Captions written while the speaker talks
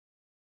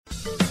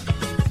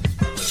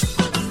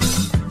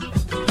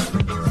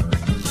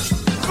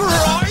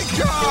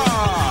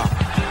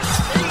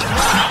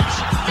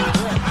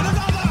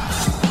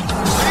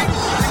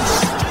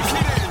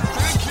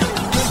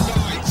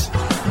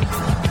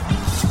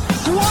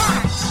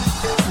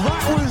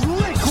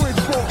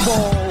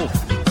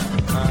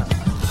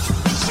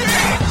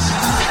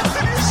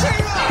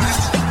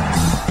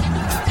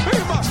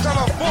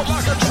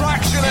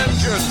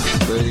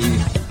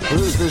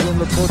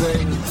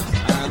pudding,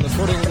 and the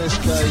pudding in this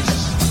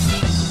case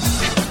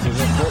is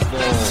a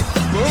football.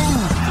 Boom!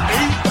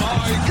 Eat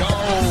my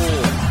goal!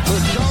 The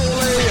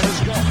goalie has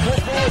got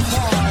football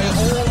pie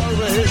all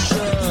over his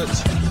shirt.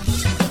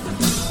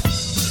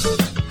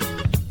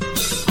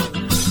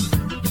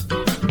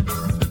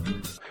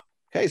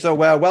 Okay, so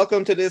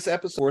welcome to this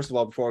episode. First of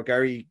all, before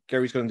Gary's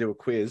going to do a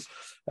quiz,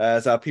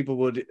 so people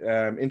would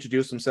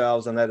introduce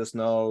themselves and let us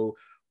know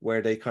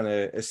where they kind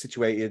of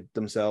situated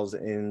themselves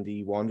in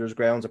the Wanderers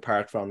grounds,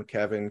 apart from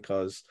Kevin,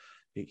 because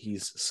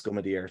he's scum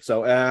of the earth.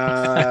 So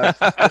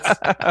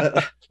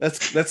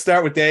let's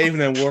start with Dave and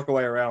then work our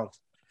way around.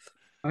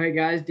 Hi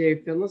guys,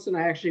 Dave Finlayson.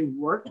 I actually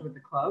worked with the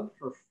club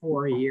for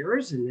 4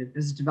 years in the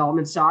business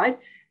development side,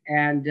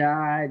 and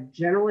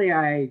generally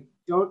I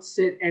don't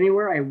sit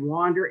anywhere. I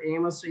wander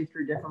aimlessly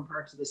through different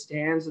parts of the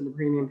stands and the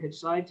premium pitch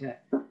side to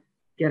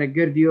get a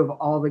good view of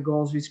all the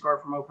goals we score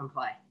from open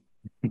play.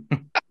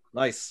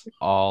 Nice.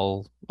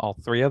 All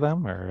three of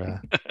them, or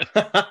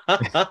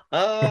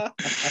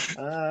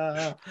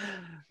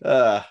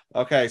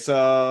okay,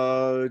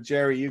 so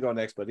Jerry, you go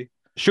next, buddy.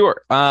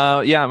 Sure.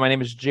 Yeah, my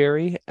name is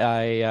Jerry.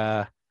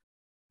 I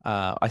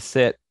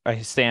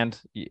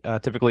stand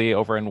typically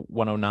over in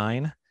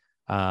 109,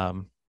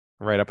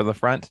 right up in the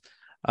front.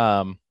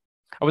 I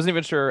wasn't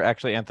even sure,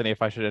 actually, Anthony,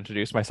 if I should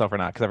introduce myself or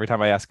not, because every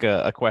time I ask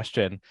a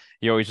question,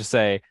 you always just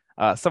say,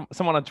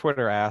 someone on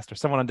Twitter asked, or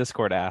someone on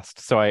Discord asked.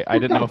 So I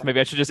didn't know if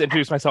maybe I should just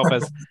introduce myself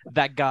as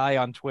that guy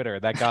on Twitter,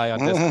 that guy on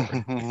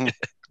Discord.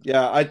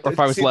 Yeah, or if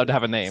I was allowed to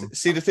have a name.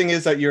 See, the thing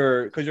is that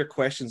because your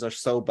questions are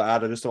so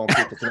bad, I just don't want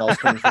people to know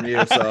it's coming from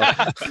you. So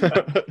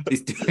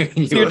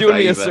you're doing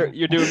me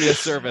a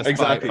service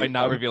exactly by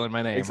not revealing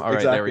my name. All right,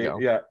 exactly. there we go.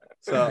 Yeah.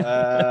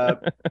 So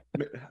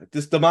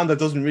this the man that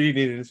doesn't really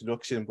need an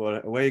introduction,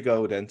 but away you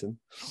go, Denton.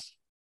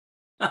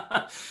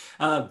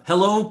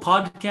 Hello,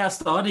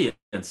 podcast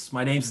audience.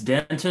 My name's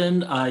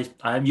Denton.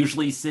 I'm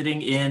usually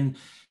sitting in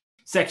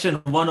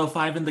section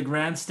 105 in the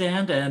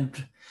grandstand,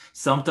 and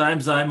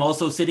sometimes I'm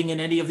also sitting in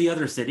any of the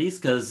other cities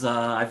because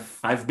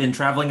I've been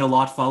traveling a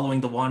lot,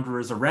 following the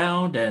Wanderers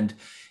around and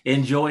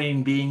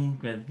enjoying being,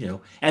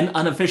 an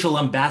unofficial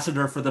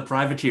ambassador for the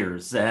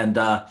Privateers. And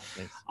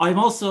I'm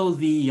also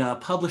the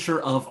publisher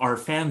of our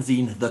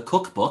fanzine, The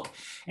Cookbook.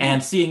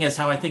 And seeing as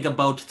how I think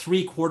about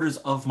 3/4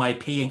 of my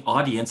paying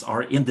audience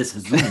are in this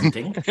Zoom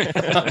meeting,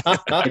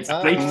 it's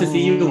great to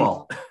see you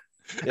all.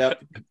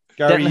 Yep.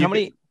 Gary,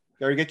 Denton,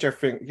 Gary, get your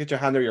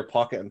hand in your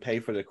pocket and pay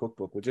for the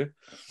cookbook, would you?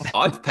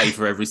 I've paid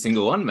for every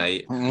single one,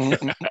 mate.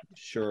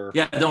 Sure.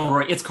 Yeah, don't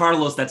worry. It's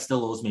Carlos that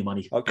still owes me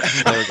money. Okay,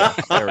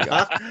 there we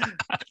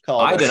go.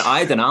 I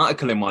had an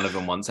article in one of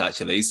them once,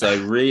 actually.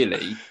 So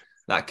really,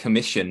 that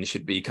commission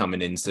should be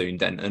coming in soon,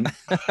 Denton.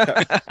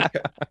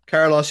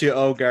 Carlos, you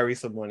owe Gary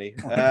some money.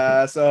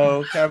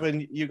 So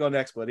Kevin, you go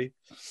next, buddy.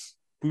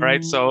 All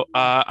right, so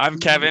I'm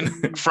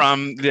Kevin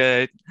from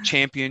the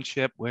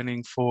championship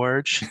winning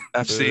Forge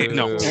FC.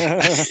 No,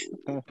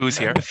 who's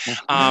here?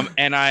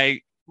 And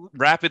I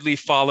rapidly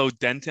followed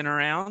Denton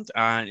around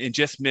and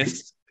just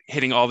missed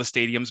hitting all the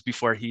stadiums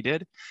before he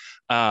did.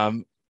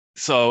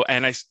 So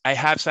I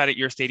have sat at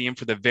your stadium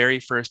for the very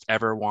first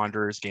ever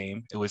Wanderers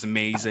game. It was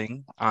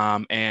amazing.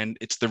 And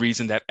it's the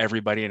reason that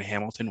everybody in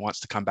Hamilton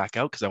wants to come back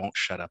out, because I won't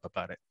shut up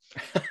about it.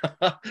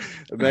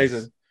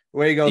 Amazing.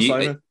 Where you go,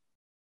 Simon?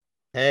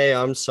 Hey,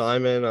 I'm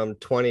Simon. I'm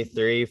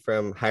 23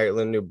 from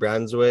Heartland, New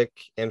Brunswick.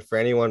 And for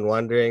anyone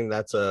wondering,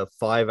 that's a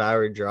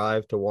 5-hour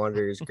drive to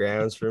Wanderers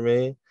grounds for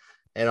me.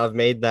 And I've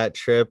made that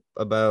trip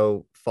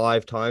about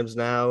 5 times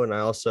now. And I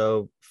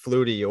also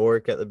flew to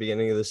York at the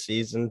beginning of the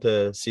season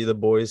to see the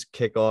boys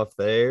kick off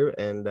there.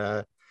 And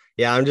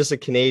I'm just a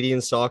Canadian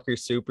soccer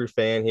super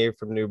fan here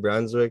from New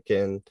Brunswick.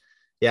 And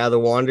yeah, the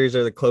Wanderers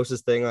are the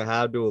closest thing I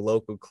have to a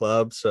local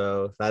club.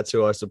 So that's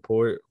who I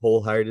support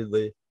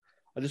wholeheartedly.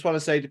 I just want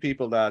to say to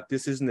people that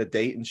this isn't a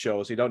dating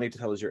show, so you don't need to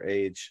tell us your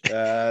age.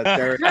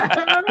 Derek,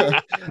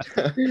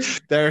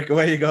 Derek,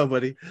 away you go,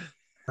 buddy.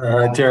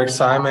 Derek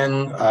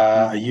Simon.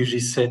 I usually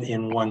sit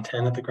in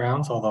 110 at the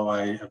grounds, although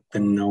I have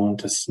been known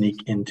to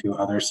sneak into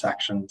other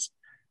sections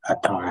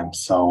at times.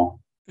 So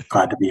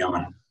glad to be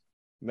on.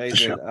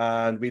 Amazing.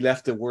 And we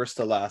left the worst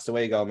to last.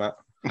 Away you go, Matt.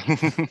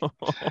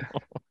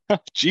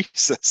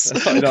 Jesus.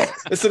 I know.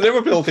 It's a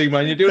Liverpool thing,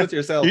 man. You're doing it to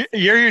yourself.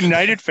 You're a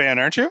United fan,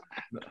 aren't you?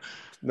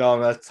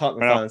 No, that's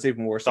Tottenham fan. It's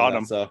even worse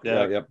Tottenham. than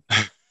that. So,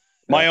 yeah.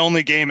 My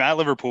only game at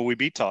Liverpool, we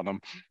beat Tottenham.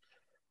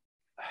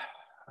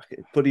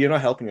 Buddy, you're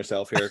not helping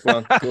yourself here. Go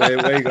on.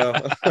 Away you go.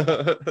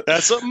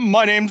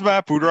 My name's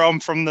Matt Pooter.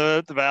 I'm from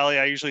the Valley.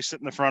 I usually sit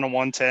in the front of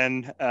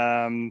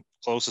 110,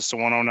 closest to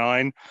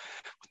 109,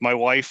 with my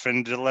wife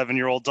and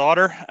 11-year-old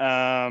daughter.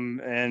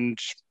 And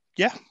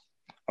yeah,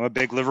 I'm a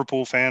big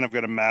Liverpool fan. I've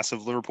got a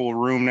massive Liverpool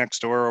room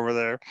next door over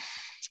there.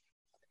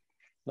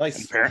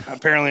 Nice.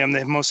 Apparently, I'm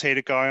the most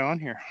hated guy on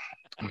here.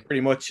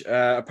 Pretty much,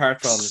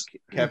 apart from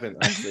Kevin,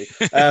 actually.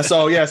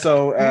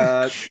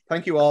 So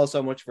thank you all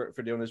so much for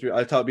doing this.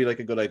 I thought it'd be like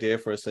a good idea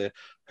for us to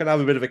kind of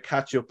have a bit of a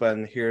catch up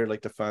and hear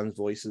like the fans'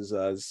 voices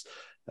as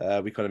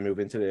we kind of move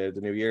into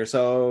the new year.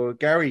 So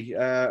Gary,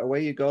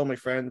 away you go, my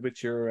friend,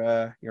 with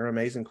your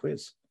amazing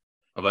quiz.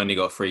 I've only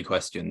got 3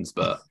 questions,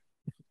 but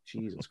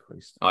Jesus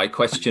Christ. all right,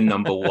 question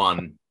number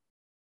 1.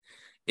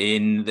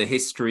 In the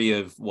history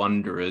of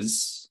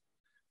Wanderers,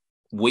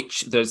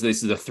 this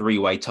is a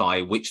 3-way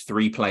tie, which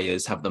 3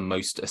 players have the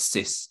most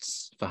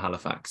assists for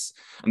Halifax?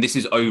 And this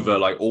is over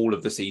like all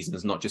of the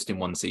seasons, not just in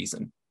one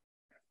season.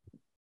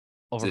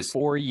 Over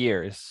 4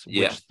 years,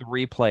 Yeah. which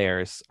 3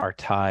 players are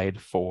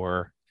tied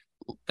for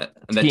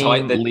And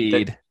team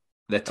lead?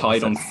 They're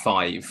tied on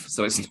 5,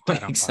 so it's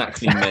not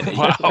exactly many.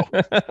 Wow.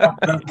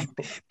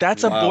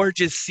 That's a Wow.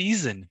 Borges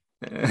season.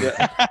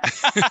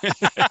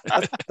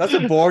 That's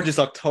a gorgeous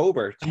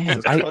October.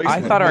 Jesus I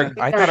Christ. thought our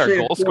Actually,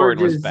 goal scoring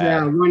was George's,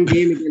 bad. one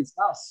game against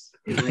us.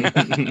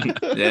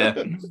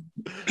 Yeah.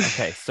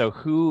 Okay, so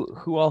who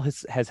all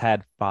has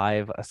had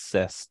 5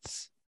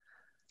 assists?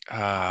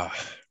 Akeem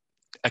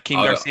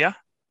Oh, Garcia.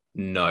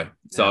 No.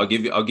 So I'll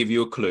give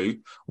you a clue.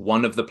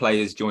 One of the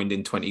players joined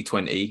in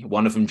 2020,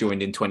 one of them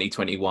joined in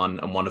 2021,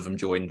 and one of them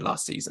joined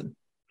last season.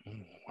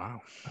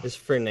 Wow. Is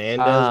Fernandez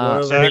one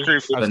of them? Zachary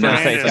I was gonna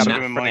say it's Fernandez gotta be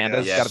doing my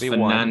Fernandez. guess. Gotta be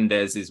one.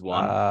 Fernandez is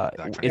one.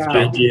 Is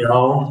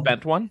JGL.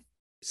 Bent one?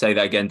 Say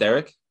that again,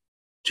 Derek.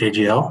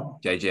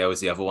 JGL. JGL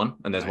is the other one,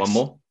 and there's Nice. one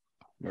more.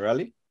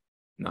 Morelli?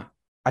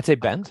 I'd say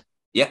Bent.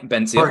 Yeah,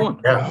 Ben's the other one.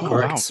 Yeah, Oh,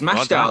 correct. wow.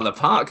 Smashed Well out done. of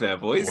the park there,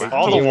 boys. Wow.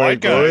 All the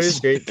white Teamwork, boys. guys.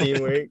 Great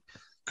teamwork.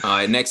 All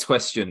right, next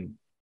question.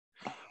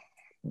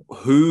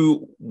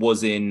 Who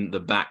was in the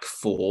back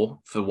 4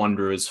 for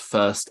Wanderers'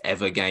 first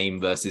ever game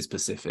versus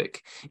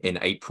Pacific in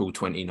April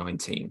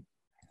 2019?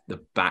 The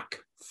back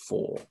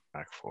 4.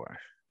 Back 4.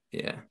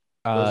 Yeah.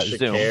 Was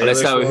Zoom. Shakira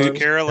Let's go, who- one?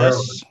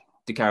 Careless.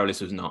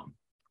 DeCarolis was not.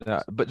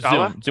 But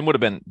Shala? Zoom would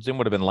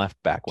have been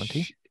left back, wouldn't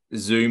he?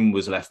 Zoom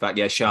was left back.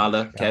 Yeah,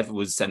 Shala. Yeah. Kev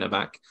was centre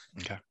back.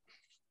 Okay.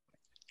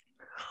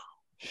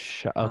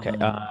 let's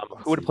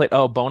Who would have see. played?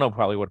 Oh, Bono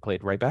probably would have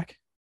played right back.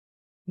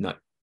 No.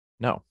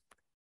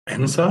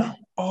 Ensa?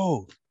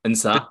 Oh,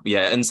 Ansar.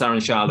 Yeah, Ansar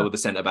and Shala were the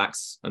centre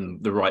backs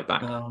and the right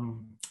back.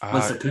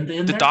 Was Secunda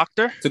in the there?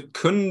 doctor.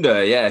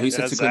 Secunda. Yeah, who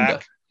said Yeah, Secunda?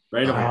 Zach.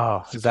 Right away.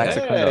 Oh, Zach Hey.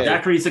 Secunda.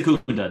 Zachary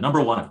Secunda, number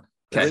 1.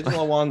 Okay.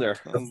 Original Wonder.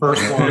 The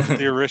first one.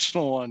 The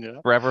original one, yeah.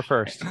 Forever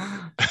first.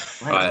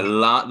 Right,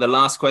 the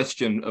last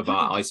question of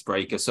our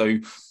icebreaker. So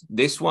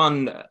this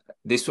one, I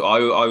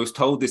was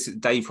told this.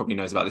 Dave probably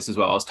knows about this as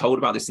well. I was told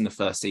about this in the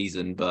first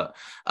season, but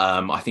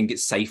I think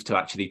it's safe to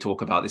actually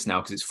talk about this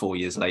now because it's 4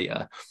 years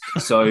later.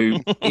 So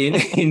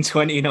in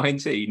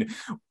 2019,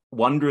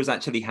 Wanderers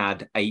actually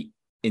had 8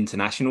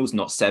 internationals,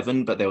 not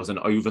 7, but there was an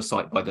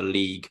oversight by the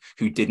league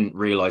who didn't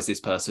realize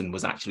this person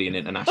was actually an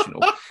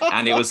international,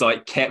 and it was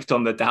like kept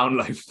on the down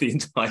low for the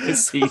entire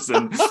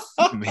season.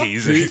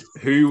 Amazing.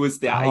 Who was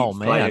the 8th Oh,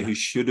 player man. who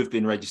should have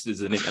been registered as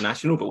an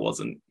international but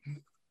wasn't?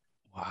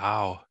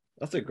 Wow.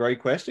 That's a great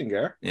question,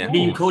 Gar. Yeah. You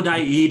mean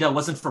Kodai Ida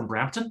wasn't from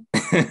Brampton?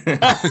 No,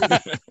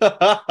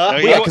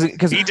 Yeah, he,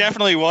 because he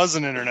definitely was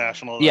an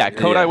international. though. yeah,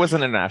 Kodai Yeah. was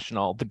an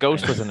international. The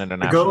Ghost was an The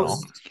international.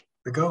 ghost.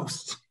 The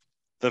ghost.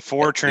 The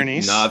 4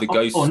 Chinese. No, the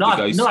ghost. Oh, the not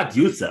ghost.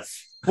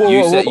 Yusuf.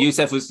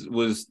 Yusef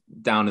was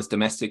down as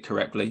domestic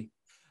correctly.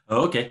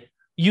 Oh, okay.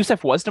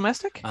 Yusef was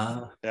domestic.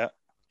 Oh, no.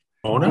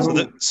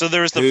 So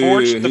there was the Who-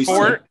 4. who The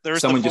 4. said- There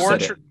was someone the just 4.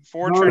 said it.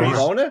 4 Oh, Chinese.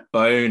 Bona?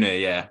 Boner,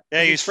 yeah.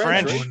 Yeah, he's He's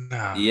French, French.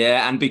 right?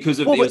 Yeah, and because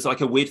of Well, it was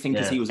like a weird thing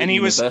because Yeah. he was And at he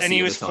was university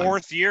at the time.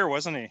 4th year,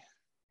 wasn't he?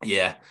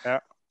 Yeah. Yeah.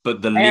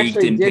 But the I league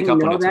actually didn't pick didn't up on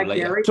know it till that,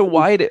 later. Gary. So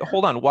why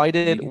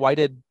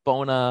did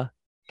Bona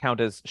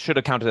should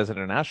have counted as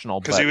international?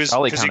 Because but he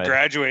Charlie because he counted.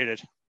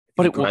 graduated.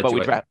 But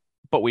graduated.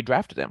 we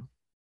drafted him.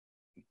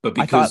 But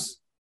I because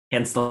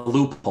Hence the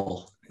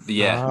loophole.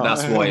 Oh.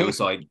 that's why it was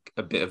like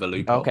a bit of a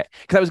loophole. Okay,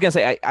 because I was gonna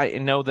say I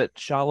know that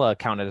Shala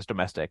counted as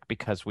domestic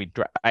because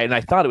and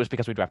I thought it was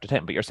because we drafted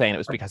him, but you're saying it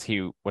was because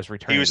he was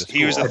returning. He was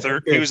to a school.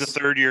 third. He was a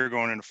 3rd year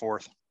going into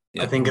 4th.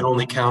 Yeah. I think it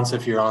only counts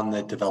if you're on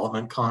the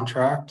development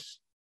contract.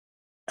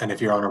 And if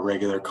you're on a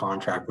regular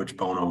contract, which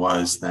Bona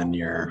was, then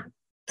you're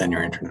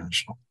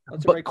international.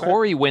 That's a But great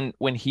Corey, when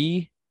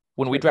we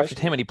Great drafted question.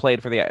 him and he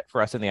played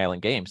for us in the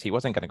Island Games, he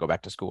wasn't going to go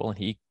back to school, and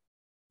he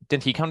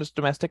count as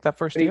domestic that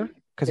first year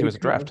because he was a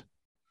draft.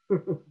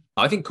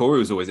 I think Corey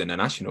was always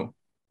international.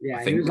 Yeah, I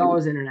he think- was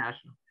always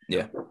international.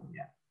 Yeah.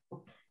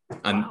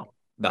 And Wow.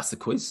 that's the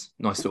quiz.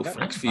 Nice little Yeah.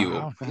 facts for you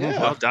all. Wow. Yeah.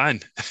 Well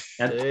done.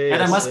 And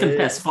I must Yes,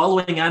 confess,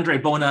 following Andre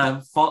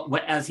Bona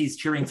as he's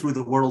cheering through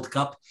the World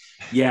Cup,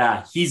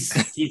 yeah, he's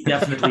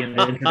definitely an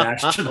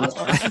international.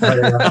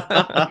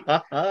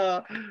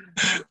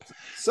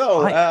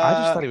 So, I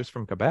just thought he was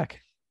from Quebec.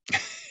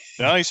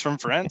 No, he's from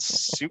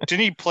France. Didn't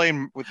he play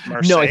with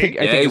Marseille? No, I think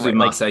Yeah, he you're was with right,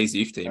 like, Marseille's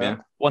youth team, yeah.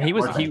 well, Yeah, he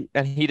was Marseille.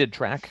 he did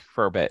track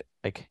for a bit,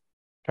 like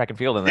track and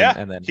field, and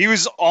Yeah, then he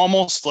was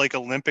almost like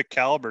Olympic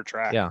caliber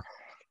track. Yeah.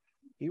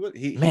 he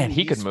he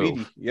could he's move.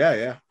 speedy. Yeah.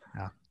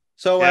 Yeah.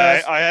 So,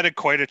 Yeah, I had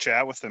quite a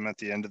chat with him at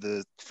the end of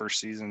the first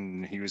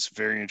season. He was a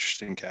very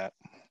interesting cat.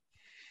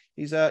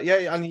 He's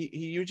yeah, and he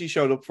usually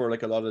showed up for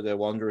like a lot of the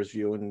Wanderers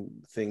viewing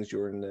things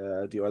during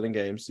the Oiling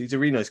games. He's a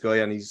really nice guy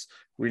and he's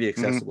really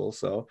accessible.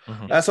 So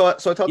so I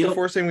thought the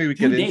first thing we would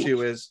get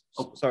into is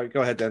sorry,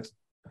 go ahead, Dent.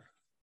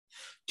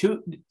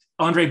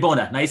 Andre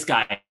Bona, nice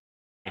guy.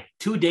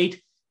 To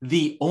date,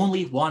 the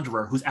only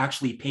Wanderer who's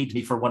actually paid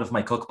me for one of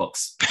my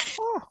cookbooks.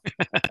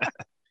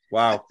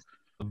 Wow.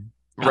 The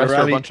rest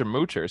are a bunch of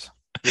moochers.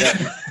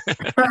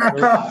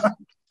 Yeah.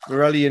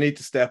 Morelli, you need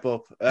to step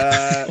up.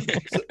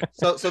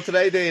 So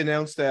today they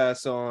announced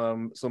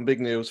some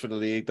big news for the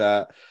league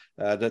that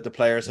the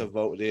players have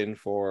voted in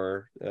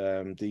for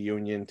the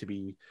union to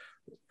be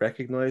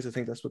recognized. I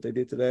think that's what they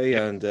did today.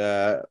 And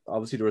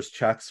obviously there was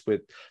chats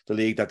with the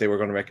league that they were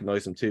going to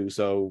recognize them too.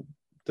 So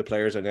the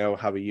players are now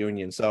have a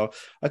union. So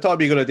I thought it'd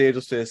be a good idea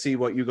just to see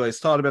what you guys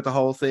thought about the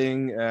whole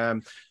thing.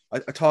 I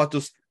thought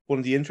just one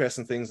of the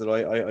interesting things that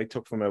I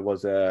took from it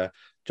was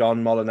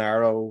John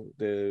Molinaro,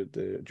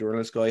 the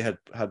journalist guy, had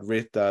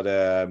writ that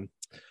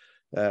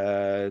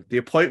the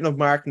appointment of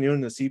Mark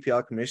Noonan as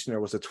CPL commissioner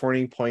was a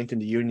turning point in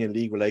the union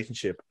league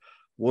relationship.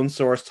 One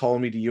source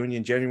told me the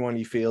union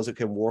genuinely feels it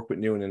can work with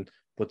Noonan,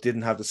 but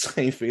didn't have the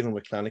same feeling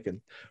with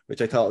Flanagan,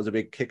 which I thought was a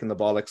big kick in the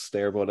bollocks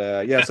there.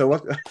 But yeah, so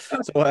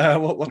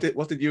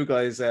what did you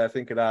guys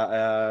think of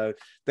that?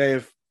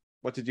 Dave,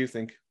 what did you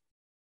think?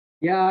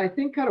 Yeah, I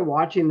think kind of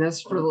watching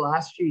this for the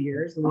last few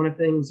years, one of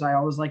the things I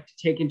always like to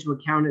take into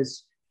account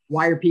is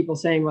why are people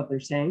saying what they're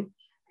saying?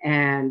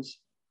 And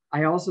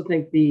I also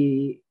think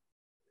the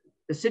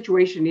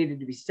situation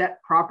needed to be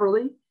set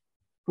properly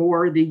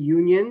for the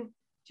union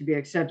to be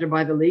accepted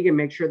by the league and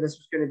make sure this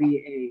was going to be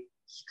a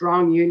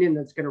strong union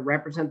that's going to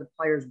represent the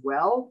players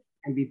well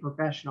and be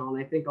professional.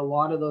 And I think a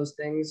lot of those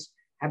things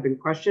have been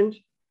questioned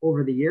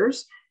over the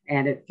years.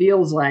 And it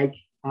feels like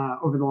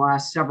over the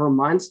last several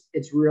months,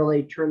 it's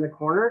really turned the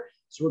corner.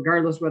 So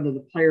regardless whether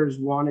the players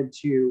wanted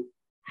to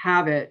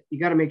have it, you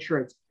got to make sure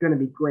it's going to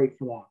be great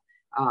for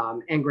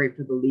them and great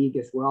for the league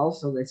as well.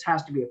 So this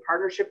has to be a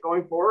partnership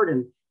going forward.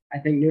 And I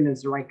think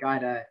Noonan's the right guy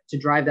to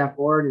drive that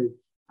forward.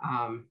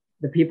 And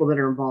the people that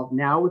are involved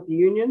now with the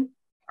union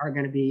are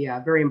going to be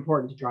very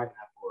important to drive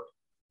that forward.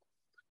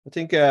 I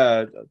think,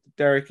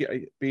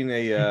 Derek, being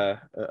a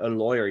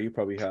lawyer, you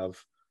probably have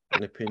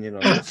an opinion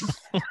on this.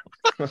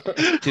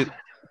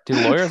 Do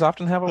lawyers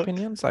often have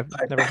opinions? I've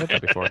never heard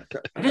that before.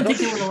 I didn't think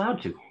they were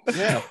allowed to.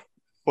 Yeah.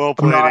 Well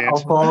played. I'll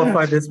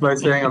qualify this by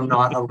saying I'm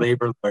not a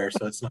labor lawyer,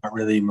 so it's not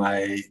really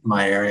my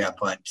area.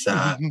 But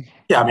yeah,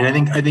 I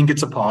mean, I think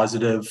it's a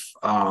positive.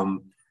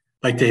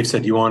 Like Dave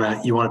said, you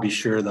want to be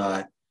sure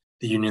that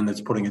the union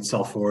that's putting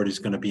itself forward is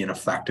going to be an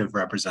effective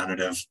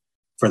representative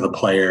for the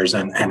players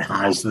and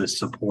has the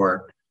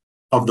support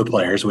of the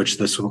players, which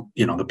this the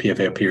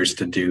PFA appears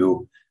to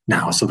do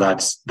now. So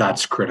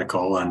that's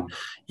critical. And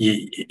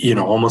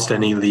almost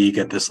any league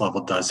at this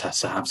level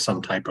has to have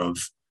some type of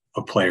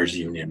players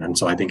union. And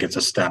so I think it's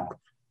a step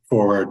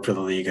forward for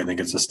the league. I think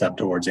it's a step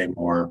towards a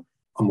more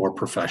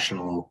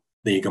professional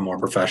league, a more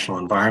professional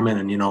environment.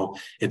 And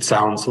it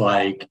sounds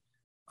like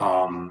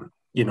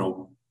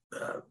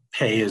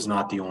pay is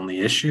not the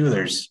only issue.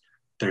 There's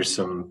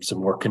some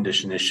work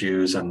condition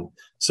issues and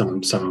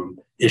some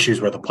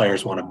issues where the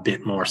players want a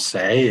bit more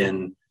say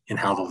in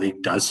how the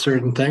league does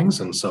certain things.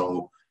 And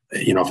so,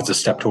 if it's a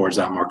step towards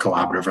that more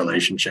collaborative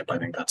relationship, I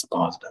think that's a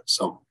positive.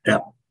 So, yeah.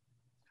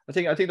 I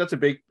think that's a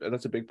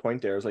big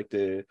point there. Is like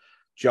the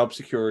job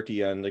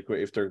security and like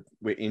if they're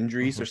with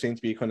injuries, there seems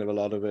to be kind of a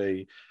lot of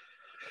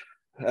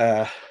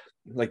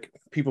like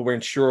people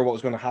weren't sure what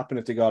was going to happen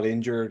if they got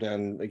injured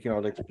and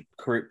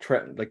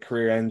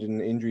career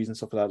ending injuries and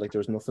stuff like that. Like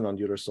there's nothing on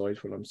the other side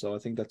for them. So I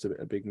think that's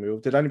a big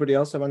move. Did anybody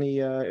else have any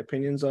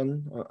opinions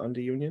on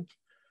the union?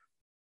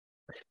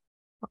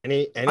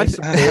 Any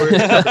support?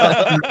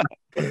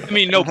 I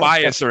mean, no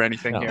bias or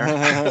anything here.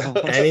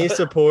 Any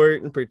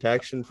support and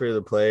protection for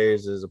the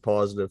players is a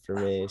positive for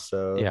me.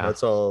 So yeah.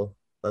 That's all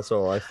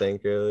I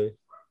think, really.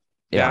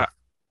 Yeah.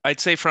 I'd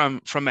say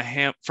from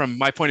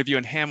my point of view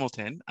in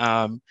Hamilton,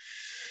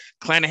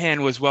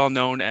 Clanahan was well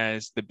known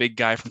as the big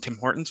guy from Tim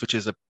Hortons, which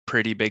is a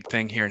pretty big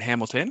thing here in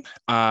Hamilton.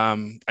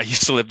 I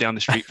used to live down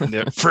the street from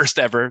the first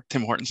ever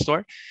Tim Hortons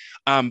store,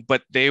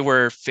 but they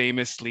were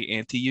famously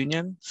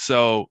anti-union.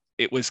 So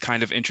it was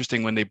kind of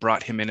interesting when they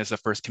brought him in as the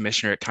first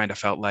commissioner. It kind of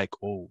felt like,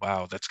 oh,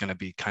 wow, that's going to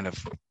be kind of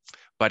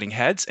butting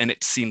heads. And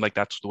it seemed like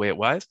that's the way it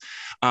was.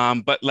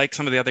 But like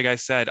some of the other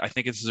guys said, I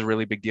think this is a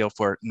really big deal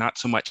for not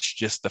so much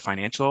just the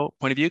financial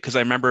point of view. Because I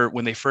remember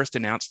when they first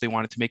announced they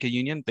wanted to make a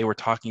union, they were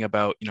talking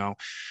about,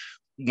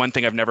 one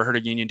thing I've never heard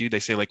a union do. They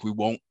say like, we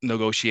won't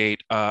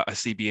negotiate a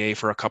CBA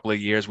for a couple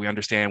of years. We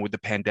understand with the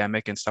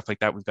pandemic and stuff like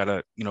that, we've got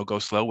to, go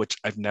slow, which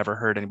I've never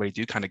heard anybody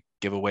do, kind of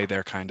give away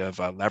their kind of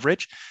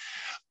leverage.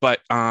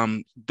 But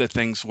the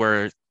things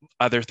were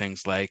other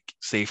things like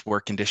safe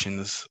work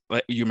conditions.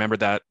 Like you remember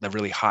the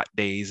really hot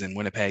days in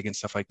Winnipeg and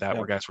stuff like that,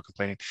 where guys were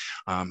complaining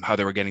how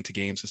they were getting to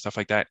games and stuff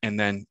like that, and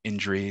then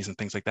injuries and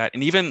things like that,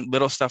 and even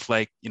little stuff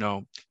like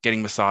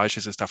getting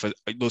massages and stuff.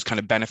 Those kind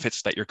of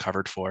benefits that you're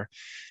covered for.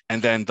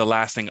 And then the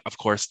last thing, of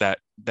course, that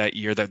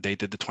year that they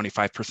did the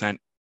 25%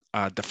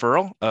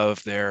 deferral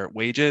of their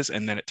wages,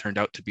 and then it turned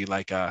out to be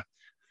like a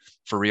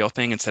for real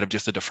thing. Instead of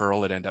just a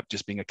deferral, it ended up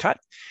just being a cut.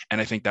 And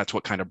I think that's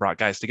what kind of brought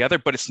guys together.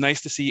 But it's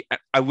nice to see.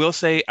 I will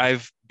say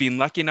I've been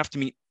lucky enough to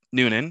meet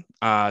Noonan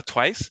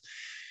twice.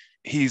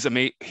 He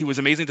was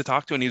amazing to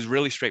talk to, and he's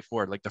really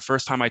straightforward. Like the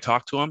first time I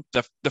talked to him,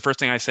 the first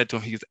thing I said to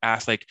him, he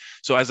asked like,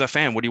 so as a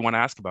fan, what do you want to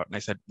ask about? And I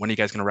said, when are you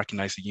guys going to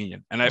recognize the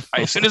union? And I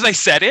as soon as I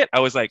said it, I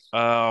was like,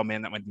 oh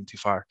man, that might be too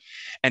far.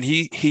 And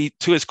he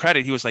to his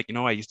credit, he was like,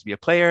 I used to be a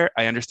player.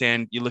 I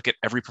understand you look at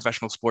every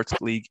professional sports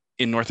league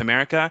in North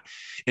America,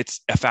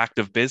 it's a fact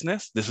of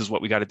business. This is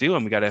what we got to do,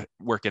 and we got to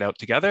work it out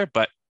together.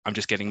 But I'm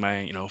just getting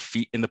my,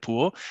 feet in the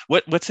pool.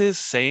 What's his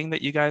saying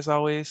that you guys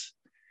always...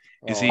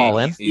 Is he all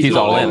in? He's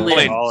all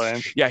in. All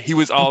in. Yeah, he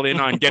was all in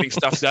on getting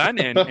stuff done,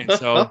 and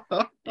so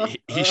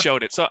he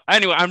showed it. So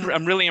anyway,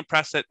 I'm really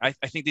impressed that I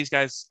think these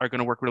guys are going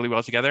to work really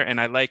well together,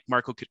 and I like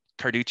Marco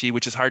Carducci,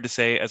 which is hard to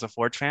say as a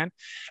Forge fan.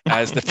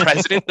 As the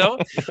president, though,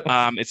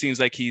 it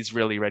seems like he's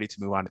really ready to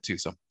move on too.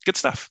 So good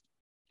stuff.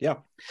 Yeah,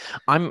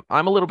 I'm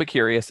a little bit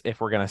curious if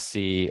we're going to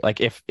see,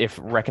 like, if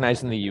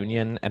recognizing the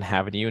union and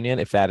having a union,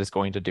 if that is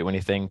going to do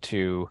anything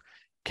to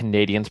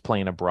Canadians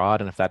playing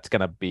abroad, and if that's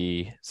going to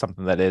be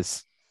something that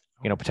is,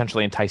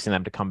 potentially enticing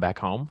them to come back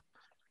home.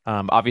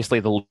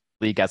 Obviously, the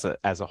league as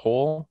a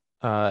whole,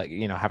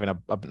 having an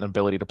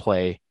ability to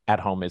play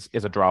at home is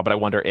a draw. But I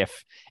wonder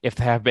if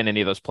there have been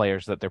any of those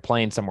players that they're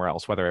playing somewhere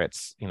else, whether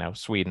it's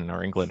Sweden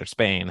or England or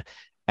Spain,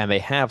 and they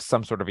have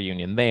some sort of a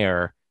union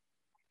there.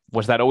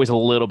 Was that always a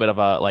little bit of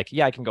a like,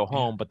 yeah, I can go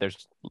home, but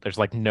there's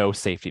like no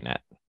safety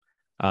net,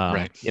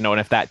 right? And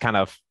if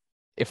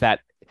that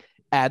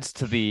adds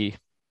to the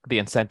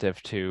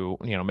incentive to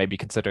maybe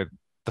consider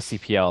the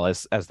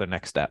CPL as their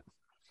next step.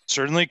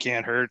 Certainly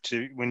can't hurt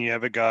when you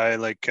have a guy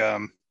like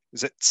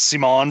is it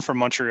Simon from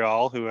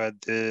Montreal, who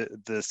had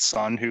the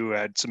son who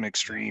had some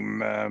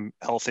extreme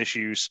health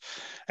issues,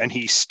 and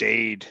he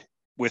stayed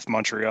with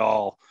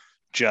Montreal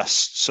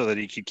just so that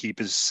he could keep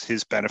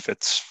his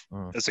benefits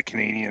as a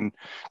Canadian,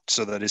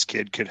 so that his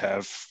kid could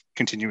have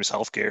continuous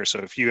health care. So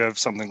if you have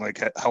something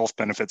like health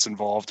benefits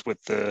involved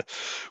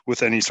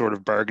with any sort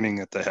of bargaining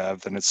that they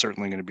have, then it's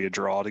certainly going to be a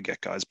draw to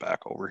get guys back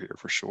over here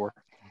for sure.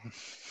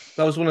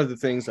 That was one of the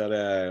things that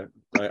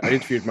I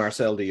interviewed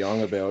Marcel de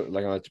Jong about.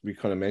 Like we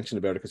kind of mentioned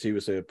about it because he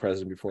was a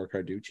president before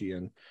Carducci,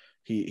 and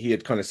he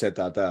had kind of said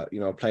that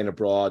playing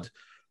abroad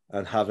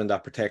and having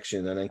that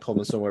protection and then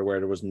coming somewhere where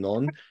there was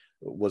none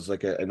was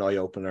like an eye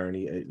opener.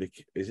 And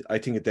I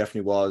think it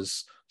definitely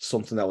was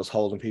something that was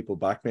holding people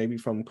back maybe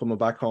from coming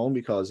back home,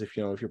 because if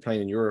you're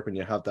playing in Europe and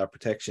you have that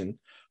protection,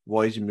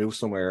 why did you move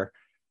somewhere?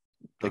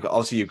 Like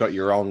obviously you've got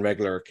your own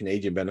regular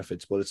Canadian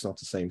benefits, but it's not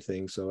the same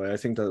thing. So I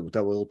think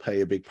that will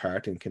play a big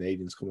part in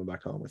Canadians coming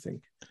back home, I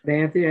think.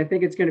 Anthony, I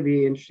think it's going to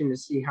be interesting to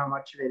see how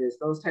much of it is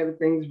those type of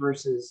things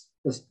versus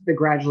the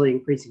gradually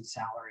increasing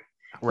salary.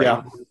 Right.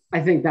 Yeah. I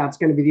think that's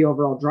going to be the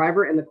overall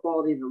driver, and the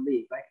quality of the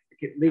league. Like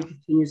if the league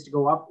continues to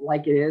go up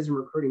like it is, and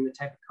recruiting the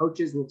type of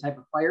coaches and the type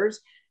of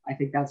players, I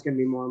think that's going to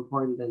be more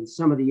important than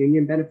some of the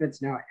union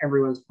benefits. Now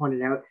everyone's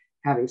pointed out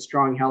having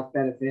strong health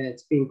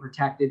benefits, being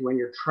protected when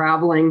you're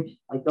traveling,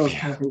 like those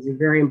kind of things are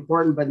very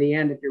important. But in the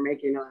end, if you're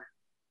making another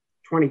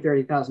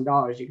 $20,000,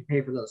 $30,000, you can pay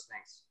for those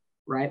things,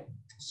 right?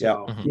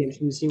 So it'll be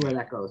interesting to see where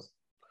that goes.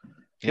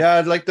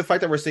 Yeah, like the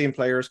fact that we're seeing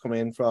players come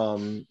in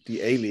from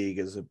the A League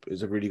is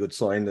a really good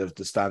sign of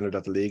the standard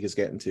that the league is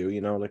getting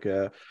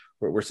to.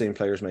 We're seeing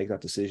players make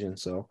that decision.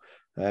 So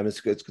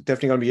it's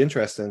definitely going to be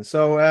interesting.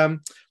 So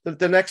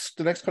the next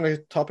kind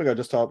of topic, I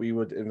just thought we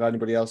would, if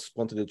anybody else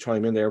wanted to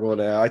chime in there,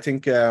 but I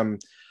think the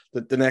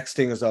next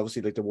thing is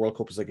obviously like the World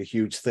Cup is like a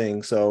huge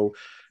thing. So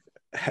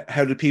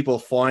how do people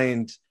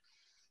find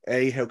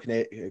how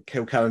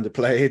Canada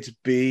played,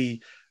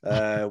 B,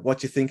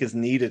 what you think is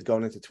needed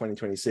going into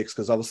 2026?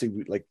 Because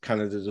obviously like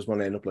Canada just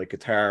want to end up like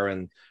Qatar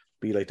and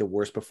be like the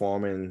worst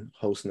performing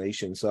host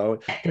nation. So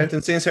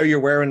Denton, since how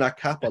you're wearing that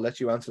cap, I'll let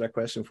you answer that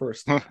question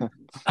first. Well,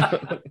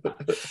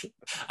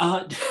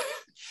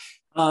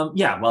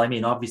 I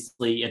mean,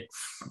 obviously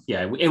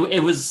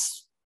it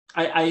was,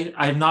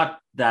 I'm not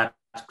that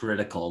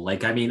critical.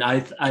 Like, I mean,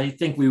 I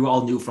think we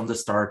all knew from the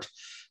start,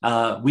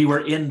 we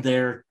were in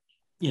there,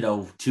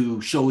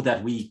 to show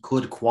that we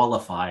could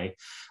qualify.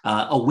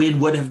 A win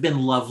would have been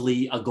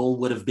lovely. A goal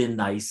would have been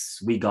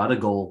nice. We got a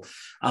goal.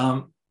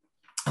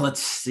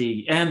 Let's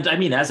see. And I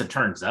mean, as it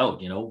turns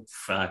out,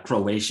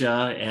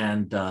 Croatia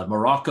and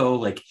Morocco,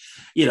 like,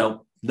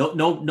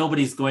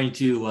 nobody's going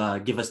to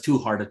give us too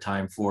hard a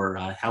time for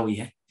how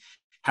we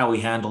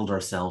handled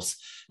ourselves.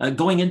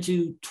 Going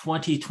into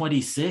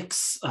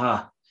 2026,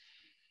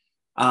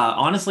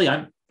 honestly,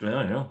 I'm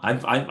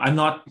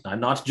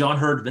not John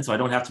Herdman, so I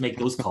don't have to make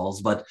those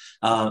calls, but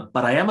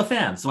I am a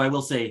fan. So I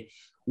will say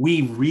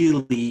we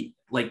really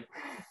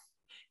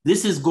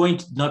this is going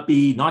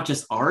to not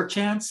just our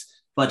chance,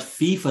 but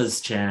FIFA's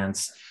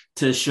chance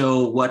to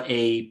show what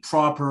a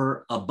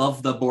proper,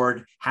 above the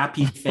board,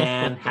 happy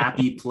fan,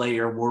 happy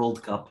player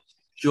World Cup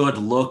should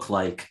look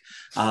like.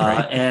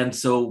 And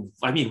so,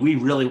 I mean, we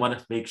really want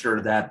to make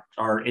sure that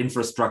our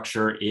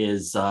infrastructure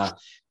is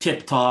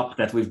tip top,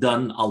 that we've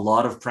done a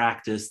lot of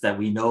practice, that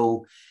we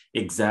know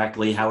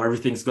exactly how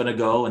everything's going to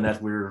go, and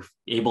that we're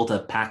able to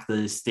pack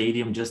the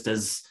stadium just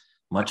as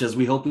much as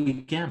we hope we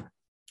can.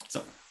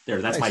 So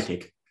that's my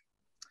take.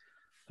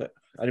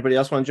 Anybody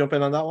else want to jump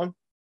in on that one?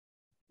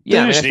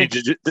 Yeah,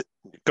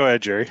 go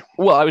ahead, Jerry.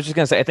 Well, I was just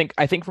going to say,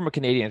 I think from a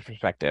Canadian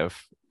perspective,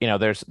 you know,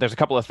 there's a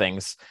couple of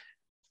things.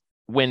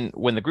 When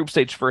the group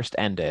stage first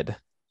ended,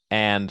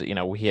 and you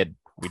know, we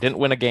didn't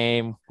win a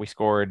game, we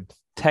scored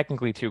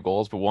technically 2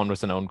 goals, but one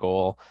was an own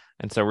goal,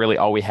 and so really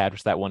all we had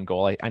was that one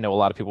goal. I know a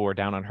lot of people were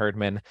down on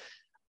Herdman.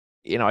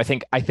 You know, I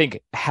think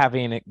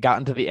having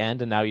gotten to the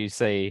end, and now you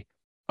say,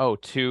 oh,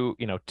 2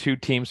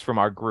 teams from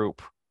our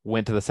group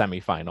went to the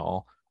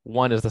semifinal.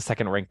 One is the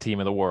second ranked team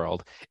in the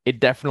world. It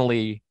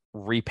definitely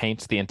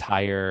repaints the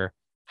entire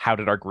how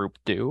did our group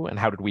do and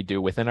how did we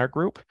do within our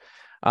group.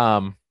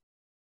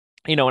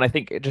 You know, and I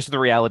think just the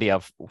reality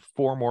of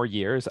 4 more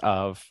years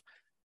of,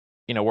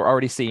 you know, we're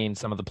already seeing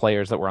some of the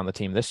players that were on the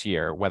team this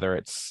year, whether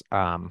it's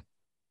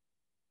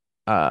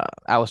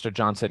Alistair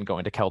Johnson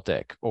going to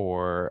Celtic,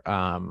 or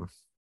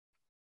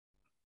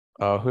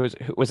who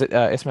was it?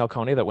 Ismail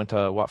Koney that went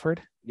to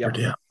Watford.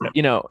 Yeah.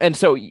 You know, and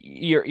so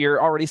you're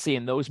already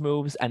seeing those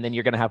moves, and then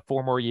you're going to have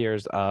 4 more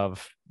years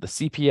of the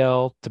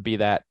CPL to be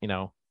that, you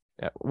know,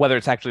 whether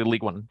it's actually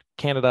League One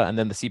Canada and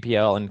then the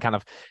CPL and kind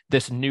of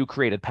this new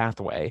created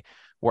pathway.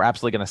 We're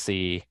absolutely going to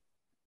see,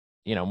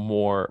 you know,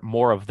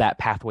 more of that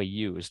pathway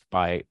used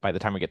by the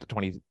time we get to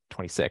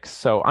 2026.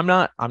 So I'm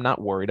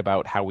not worried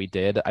about how we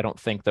did. I don't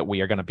think that we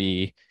are going to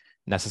be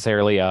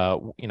necessarily a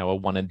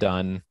one and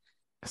done,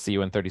 see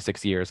you in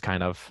 36 years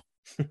kind of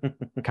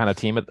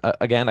team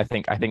again. I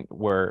think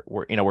we're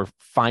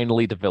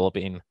finally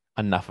developing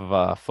enough of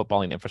a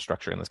footballing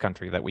infrastructure in this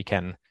country that we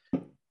can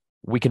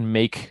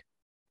make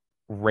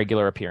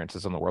regular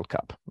appearances in the World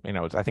Cup. You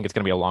know, I think it's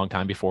going to be a long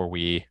time before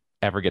we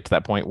ever get to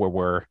that point where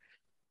we're,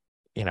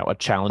 you know,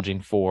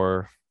 challenging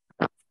to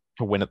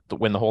win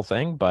the whole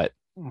thing. But,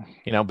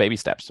 you know, baby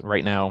steps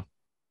right now.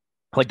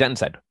 Like Denton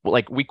said,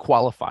 like we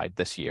qualified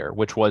this year,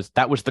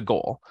 that was the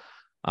goal.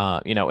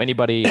 You know,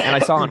 anybody, and I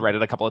saw on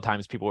Reddit a couple of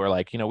times people were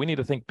like, you know, we need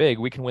to think big,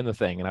 we can win the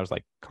thing. And I was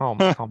like, calm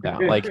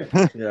down. Like,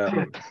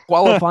 Yeah.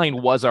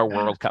 qualifying was our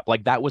World Cup.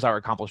 Like that was our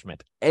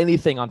accomplishment.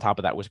 Anything on top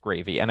of that was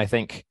gravy. And I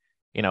think,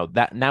 you know,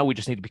 that now we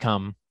just need to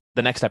become,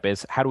 the next step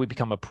is how do we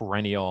become a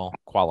perennial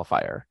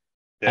qualifier?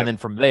 Yeah. And then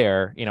from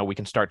there, you know, we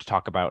can start to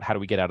talk about how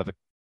do we get out of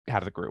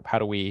the group? How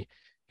do we,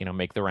 you know,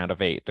 make the round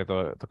of 8 or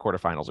the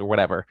quarterfinals or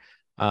whatever?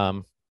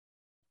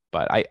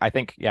 But I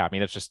think, yeah, I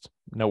mean, it's just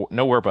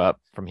nowhere but up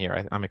from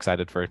here. I'm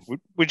excited for it.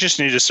 We just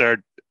need to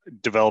start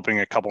developing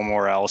a couple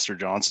more Alistair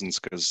Johnsons,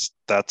 because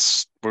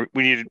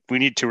we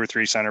need 2 or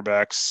 3 center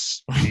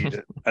backs. We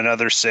need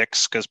another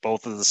 6, because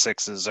both of the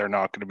 6s are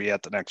not going to be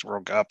at the next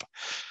World Cup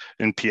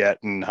in Piet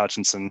and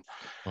Hutchinson.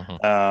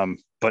 Mm-hmm.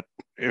 But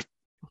if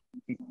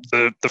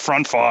the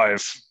front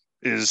 5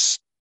 is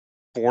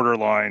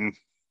borderline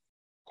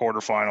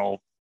quarterfinal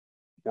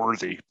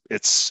worthy,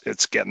 it's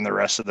getting the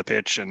rest of the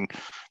pitch, and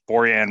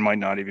Borjan might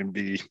not even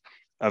be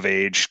of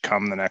age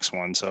come the next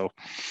one, so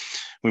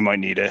we might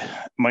need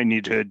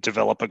to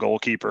develop a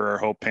goalkeeper, or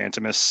hope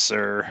Pantemis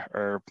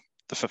or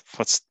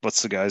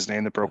what's the guy's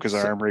name that broke his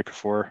arm right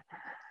before,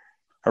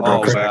 or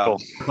broke his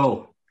ankle.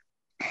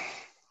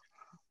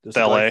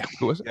 Ballet.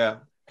 Who was it? Yeah.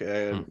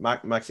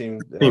 Maxime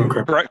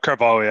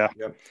Crepeau,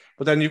 yeah.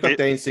 But then you've got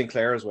Dane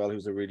Sinclair as well,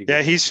 who's a really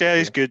good he's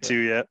good too,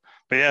 yeah.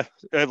 But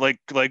yeah,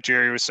 like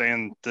Jerry was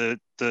saying, the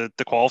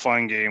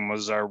qualifying game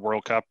was our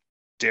World Cup.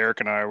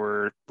 Derek and I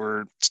were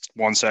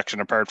one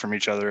section apart from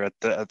each other at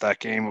that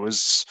game.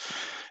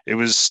 It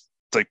was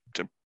like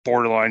a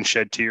borderline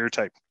shed tear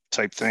type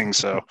thing.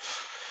 So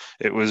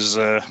it was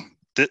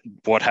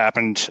what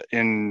happened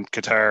in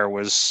Qatar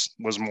was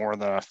more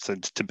than enough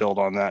to build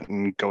on that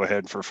and go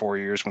ahead for 4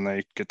 years when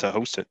they get to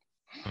host it.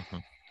 Mm-hmm.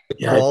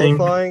 Yeah,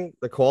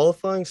 the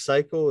qualifying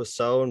cycle is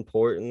so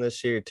important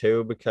this year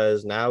too,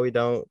 because now we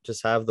don't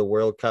just have the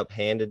World Cup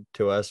handed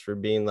to us for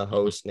being the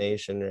host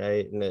nation,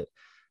 right? And it,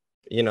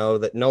 you know,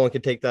 that no one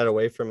can take that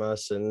away from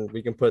us, and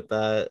we can put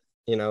that,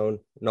 you know,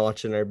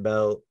 notch in our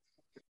belt.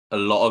 A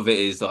lot of it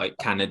is like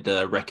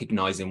Canada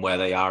recognizing where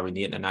they are in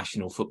the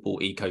international football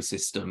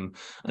ecosystem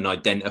and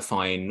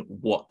identifying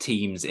what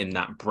teams in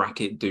that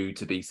bracket do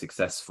to be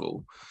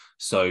successful.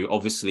 So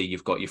obviously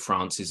you've got your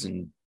Frances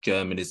and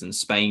Germanys and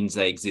Spains,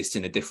 they exist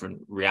in a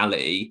different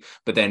reality,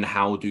 but then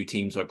how do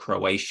teams like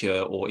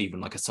Croatia or even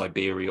like a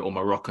Siberia or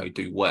Morocco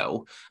do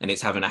well? And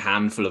it's having a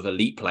handful of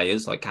elite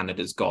players like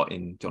Canada's got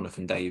in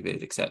Jonathan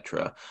David,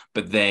 etc.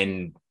 But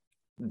then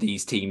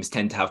these teams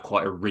tend to have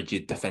quite a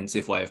rigid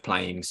defensive way of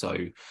playing, so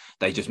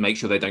they just make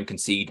sure they don't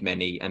concede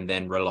many and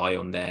then rely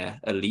on their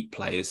elite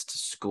players to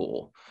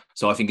score.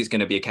 So I think it's going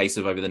to be a case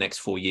of over the next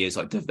 4 years,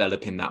 like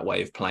developing that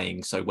way of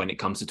playing, so when it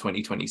comes to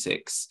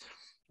 2026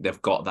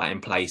 they've got that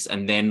in place,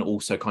 and then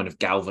also kind of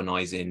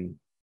galvanizing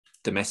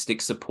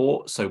domestic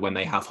support. So when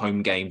they have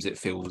home games, it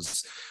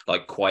feels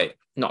like quite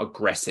not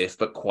aggressive,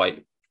 but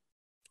quite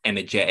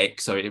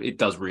energetic. So it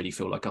does really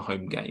feel like a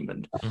home game,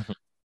 and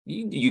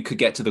you could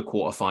get to the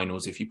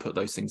quarterfinals if you put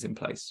those things in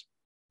place.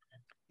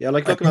 Yeah,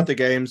 like looking at the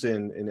games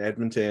in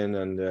Edmonton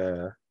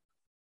and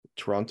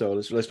Toronto,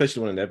 especially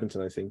the one in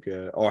Edmonton, I think,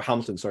 or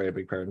Hamilton, sorry, I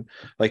beg pardon.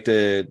 Like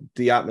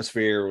the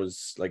atmosphere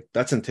was like,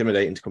 that's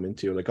intimidating to come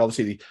into. Like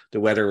obviously the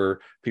weather,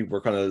 people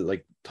were kind of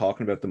like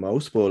talking about the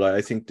most, but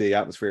I think the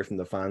atmosphere from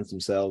the fans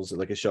themselves,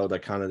 like it showed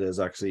that Canada is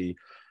actually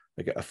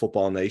like a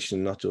football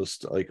nation, not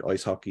just like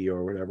ice hockey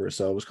or whatever.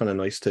 So it was kind of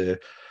nice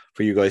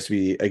for you guys to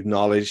be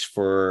acknowledged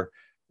for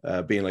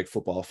being like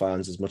football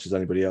fans as much as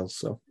anybody else.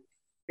 So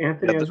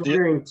Anthony, I was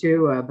wondering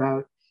too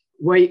about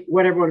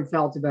what everyone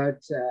felt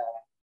about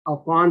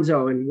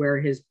Alfonso and where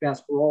his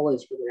best role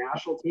is for the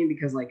national team,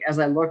 because like as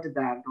I looked at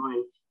that, I'm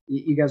going,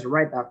 you guys are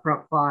right, that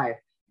front five,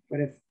 but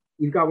if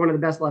you've got one of the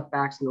best left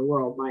backs in the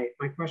world,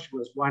 my question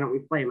was, why don't we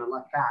play him at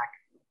left back?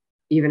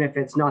 Even if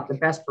it's not the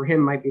best for him,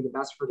 might be the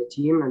best for the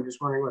team. I'm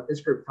just wondering what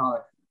this group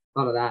thought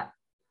of that.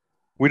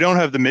 We don't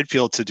have the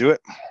midfield to do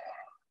it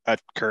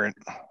at current.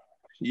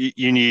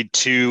 You need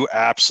two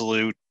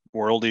absolute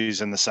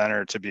worldies in the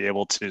center to be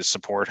able to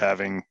support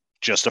having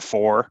just a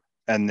 4,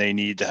 and they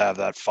need to have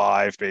that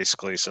 5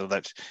 basically, so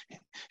that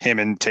him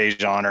and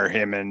Tajon or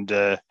him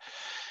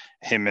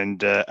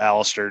and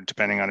Alistair,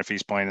 depending on if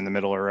he's playing in the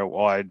middle or out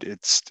wide,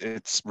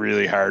 it's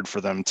really hard for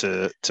them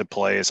to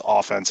play as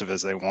offensive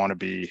as they want to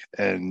be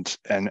and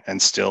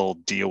still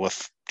deal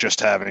with just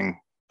having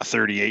a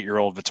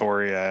 38-year-old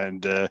Vittoria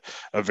and a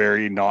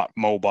very not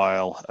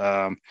mobile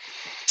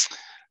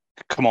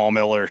Kamal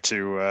Miller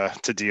to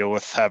deal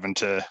with, having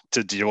to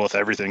deal with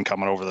everything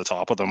coming over the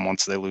top of them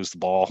once they lose the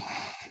ball.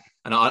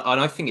 And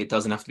I think it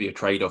doesn't have to be a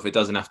trade-off. It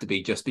doesn't have to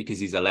be just because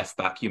he's a left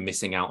back, you're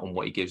missing out on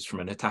what he gives from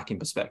an attacking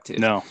perspective.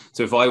 No.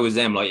 So if I was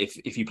them, like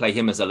if you play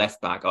him as a left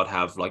back, I'd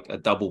have like a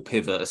double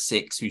pivot, a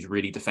 6 who's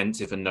really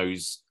defensive and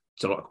knows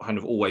to like kind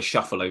of always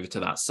shuffle over to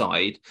that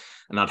side.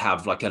 And I'd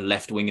have like a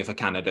left winger for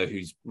Canada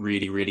who's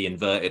really, really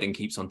inverted and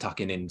keeps on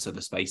tucking into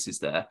the spaces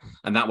there.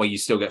 And that way you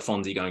still get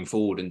Fonzie going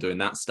forward and doing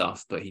that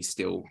stuff, but he's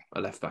still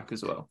a left back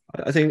as well.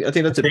 I think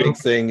that's a big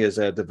thing, is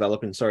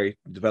developing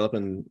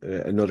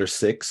another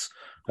 6.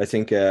 I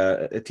think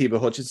Atiba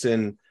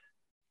Hutchinson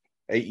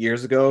 8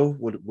 years ago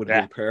would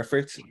have been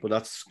perfect, but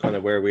that's kind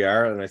of where we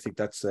are, and I think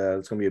that's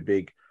it's going to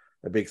be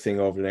a big thing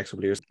over the next couple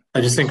of years.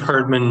 I just think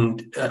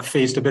Herdman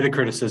faced a bit of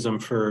criticism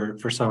for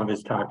some of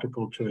his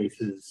tactical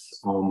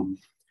choices,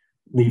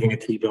 leaving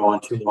Atiba on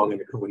too long in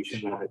the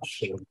Croatian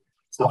match,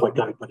 stuff like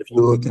that. But if you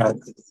look at,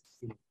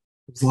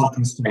 there's a lot of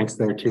constraints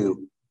there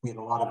too. We had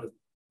a lot of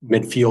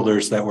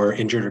midfielders that were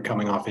injured or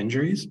coming off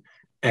injuries,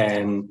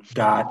 and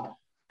that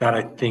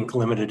I think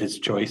limited his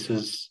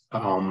choices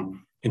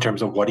in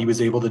terms of what he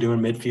was able to do in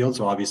midfield.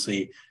 So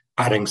obviously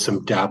adding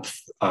some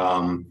depth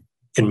in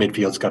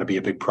midfield's got to be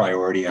a big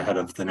priority ahead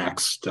of the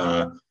next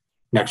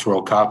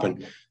World Cup.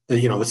 And the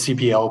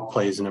CPL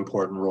plays an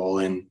important role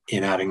in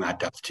adding that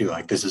depth too.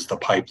 Like, this is the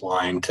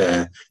pipeline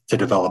to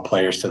develop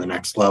players to the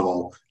next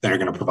level that are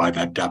going to provide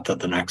that depth at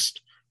the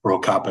next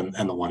World Cup and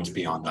the ones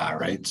beyond that,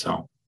 right?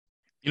 So,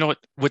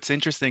 what's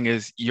interesting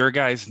is your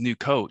guy's new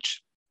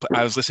coach.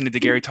 I was listening to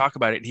Gary talk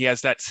about it, and he has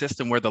that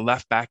system where the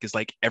left back is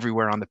like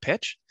everywhere on the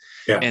pitch.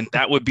 Yeah. And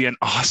that would be an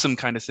awesome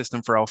kind of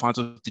system for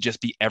Alfonso to just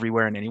be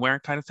everywhere and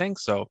anywhere kind of thing.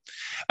 So,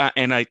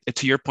 and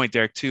to your point,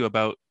 Derek, too,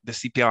 about the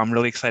CPL, I'm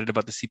really excited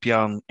about the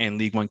CPL and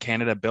League One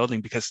Canada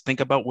building, because think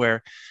about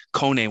where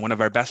Kone, one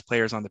of our best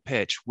players on the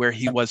pitch, where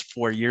he was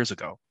 4 years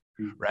ago.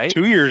 Right?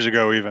 2 years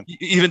ago,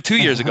 even 2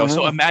 years ago.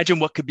 So imagine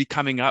what could be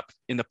coming up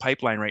in the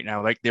pipeline right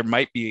now. Like, there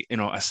might be,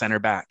 a center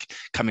back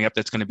coming up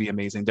that's going to be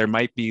amazing. There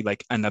might be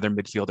like another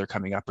midfielder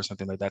coming up or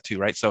something like that too,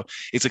 right? So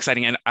it's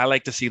exciting. And I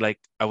like to see,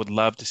 I would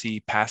love to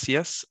see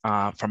Passius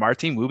from our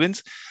team,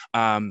 Wubens,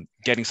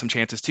 getting some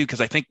chances too,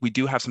 because I think we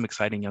do have some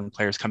exciting young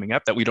players coming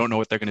up that we don't know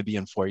what they're going to be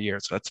in 4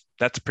 years. So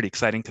that's pretty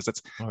exciting, because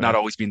it's not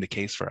always been the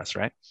case for us,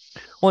 right?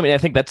 Well, I mean, I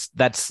think that's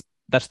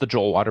the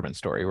Joel Waterman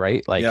story,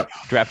 right? Like,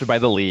 drafted by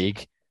the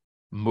league,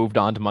 moved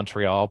on to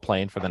Montreal,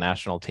 playing for the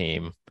national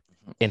team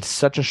in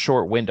such a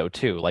short window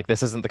too. Like,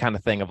 this isn't the kind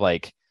of thing of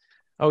like,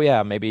 oh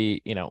yeah, maybe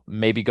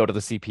go to the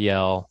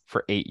CPL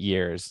for 8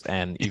 years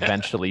and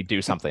eventually do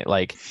something.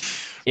 Like,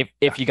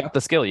 if you got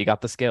the skill, you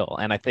got the skill.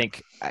 And I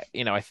think,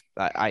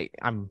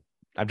 I'm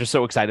just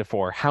so excited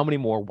for how many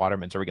more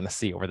Watermans are we going to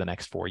see over the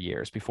next 4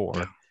 years before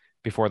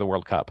the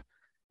World Cup.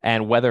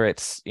 And whether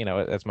it's,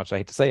 as much as I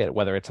hate to say it,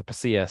 whether it's a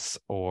Pasillas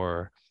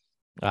or,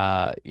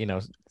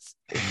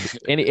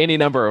 any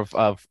number of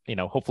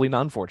hopefully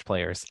non-Forge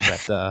players that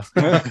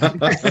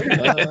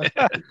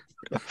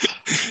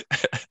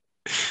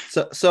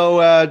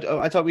So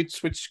I thought we'd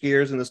switch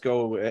gears and just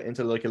go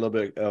into like a little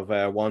bit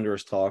of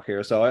Wanderers talk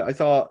here. So I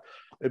thought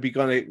it'd be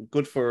kind of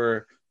good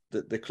for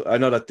I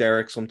know that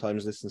Derek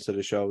sometimes listens to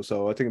the show,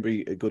 so I think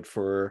it'd be good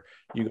for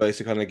you guys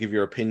to kind of give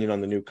your opinion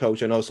on the new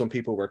coach. I know some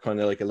people were kind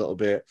of like a little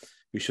bit,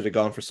 we should have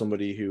gone for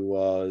somebody who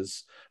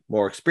was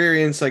more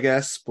experienced, I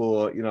guess,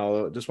 but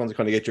just want to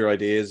kind of get your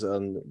ideas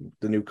on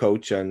the new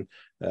coach. And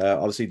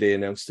obviously they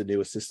announced the new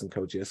assistant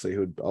coach yesterday,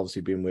 who'd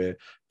obviously been with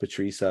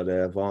Patrice at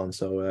Vaughan.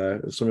 So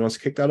if somebody wants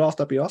to kick that off,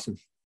 that'd be awesome.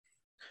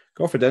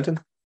 Go for Denton.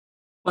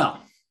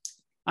 Well,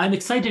 I'm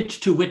excited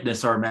to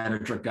witness our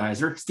manager,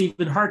 Geyser.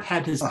 Stephen Hart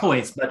had his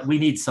points, but we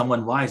need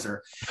someone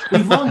wiser.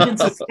 We've long been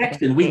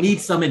suspecting we need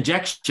some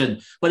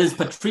injection, but is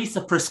Patrice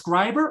a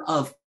prescriber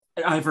of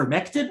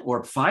ivermectin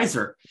or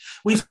Pfizer?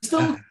 We've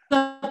still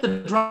got the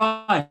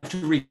drive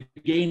to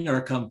regain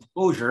our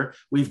composure.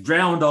 We've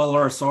drowned all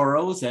our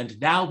sorrows, and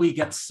now we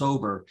get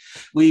sober.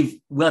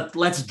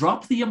 Let's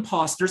drop the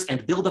imposters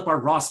and build up our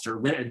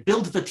roster and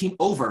build the team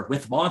over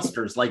with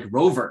monsters like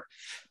Rover.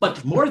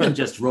 But more than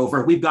just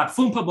Rover, we've got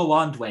Fumpa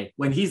Mwandwe.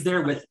 When he's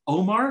there with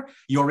Omar,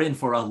 you're in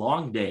for a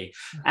long day.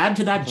 Add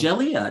to that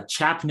jelly a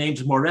chap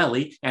named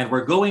Morelli, and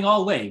we're going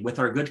all way with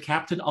our good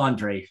captain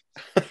Andre.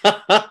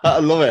 I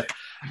love it.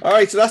 All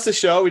right, so that's the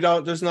show.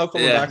 There's no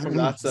coming back from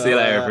that. So, see you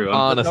later,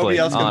 everyone. Nobody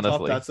else can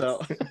top that.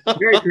 So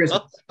Merry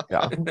Christmas.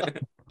 Yeah.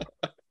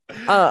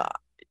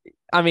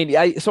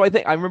 So I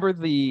think I remember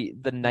the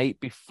night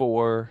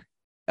before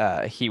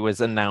he was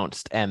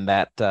announced, and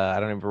that I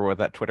don't remember what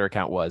that Twitter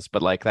account was,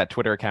 but like that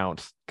Twitter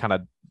account kind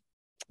of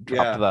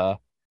dropped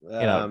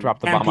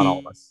dropped the bomb on all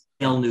of us.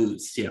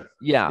 News,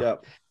 yeah.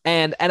 Yep.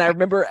 And I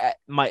remember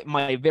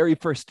my very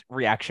first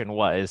reaction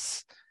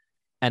was,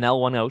 an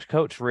L1O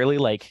coach, really?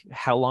 Like,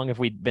 how long have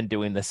we been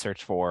doing this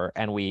search for?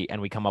 And we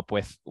come up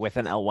with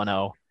an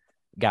L1O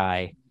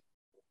guy,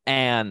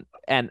 and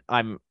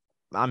I'm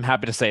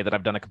happy to say that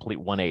I've done a complete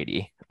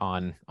 180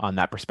 on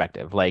that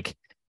perspective. Like,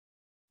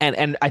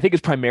 and I think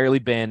it's primarily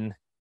been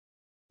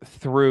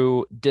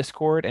through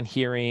Discord and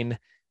hearing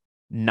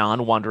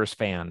non-Wanderers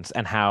fans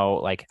and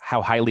how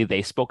highly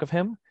they spoke of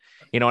him,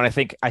 and I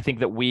think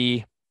that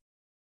we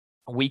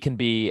can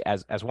be,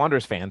 as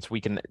Wanderers fans,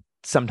 we can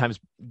sometimes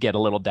get a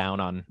little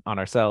down on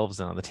ourselves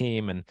and on the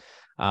team, and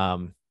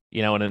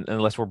and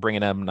unless we're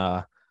bringing in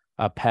a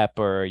Pep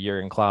or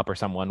Jurgen Klopp or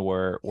someone,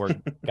 we're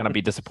gonna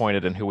be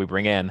disappointed in who we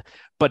bring in.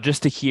 But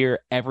just to hear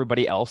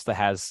everybody else that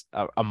has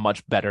a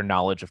much better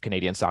knowledge of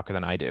Canadian soccer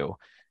than I do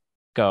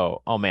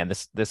go, oh man,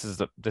 this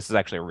is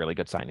actually a really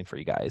good signing for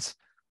you guys.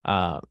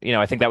 I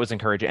think that was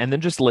encouraging. And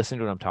then just listen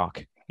to him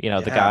talk.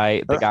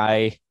 The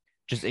guy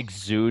just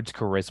exudes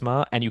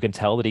charisma, and you can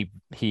tell that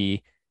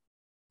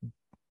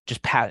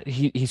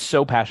he's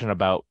so passionate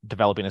about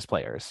developing his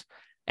players,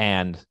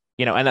 and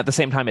and at the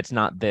same time, it's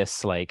not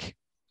this like,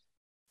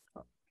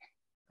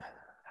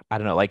 I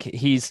don't know, like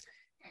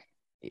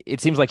it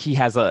seems like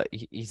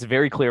he's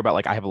very clear about,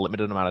 like, I have a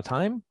limited amount of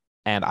time,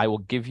 and I will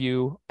give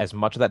you as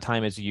much of that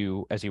time as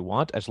you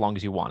want, as long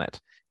as you want it.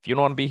 If you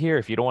don't want to be here,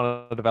 if you don't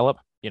want to develop,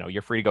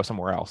 you're free to go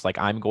somewhere else. Like,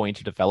 I'm going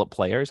to develop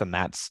players, and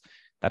that's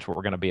what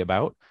we're going to be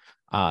about.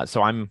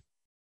 So I'm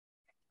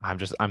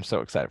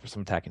so excited for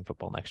some attacking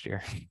football next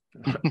year.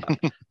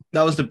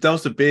 That was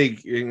the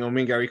big, me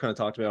and Gary kind of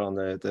talked about on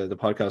the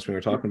podcast when we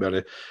were talking about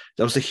it.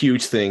 That was a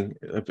huge thing.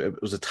 It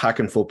was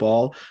attacking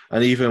football.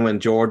 And even when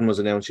Jordan was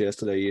announced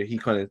yesterday, he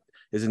kind of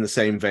is in the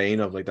same vein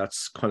of, like,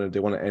 that's kind of, they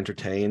want to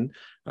entertain.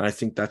 And I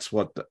think that's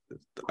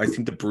I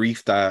think the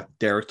brief that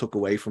Derek took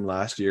away from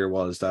last year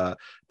was that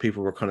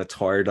people were kind of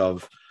tired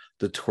of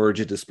the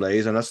turgid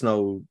displays. And that's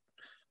no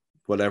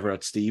whatever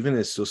at Stephen.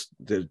 It's just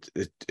it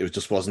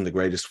just wasn't the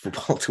greatest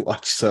football to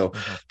watch. So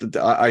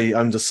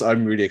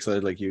I'm really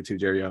excited, like you too,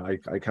 Jerry.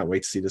 I can't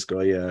wait to see this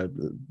guy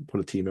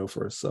put a team out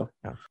for us. So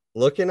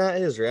looking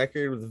at his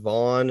record with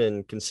Vaughan,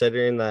 and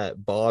considering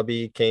that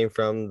Bobby came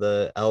from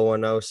the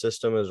L1O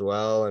system as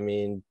well, I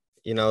mean,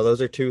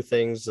 those are two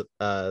things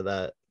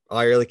that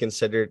I really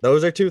considered.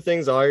 Those are two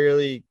things I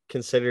really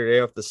considered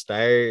right off the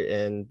start,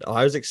 and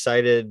I was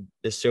excited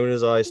as soon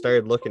as I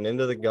started looking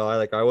into the guy.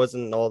 Like, I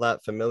wasn't all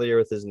that familiar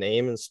with his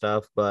name and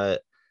stuff,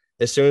 but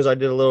as soon as I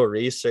did a little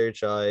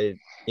research, I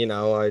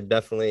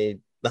definitely,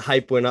 the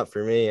hype went up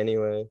for me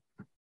anyway.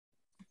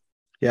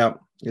 Yeah,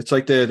 it's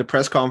like the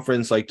press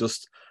conference, like,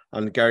 just,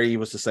 and Gary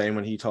was the same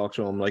when he talked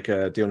to him, like,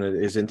 doing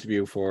his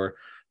interview for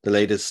the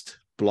latest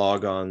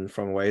blog on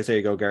From Away. There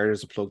you go, Gary,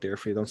 there's a plug there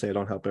for you. Don't say I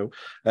don't help out.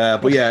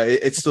 But yeah,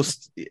 it's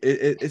just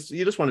it's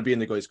you just want to be in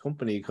the guy's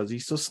company, because he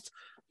just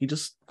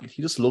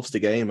loves the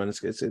game, and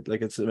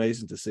it's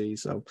amazing to see.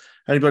 So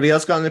anybody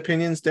else got any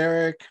opinions?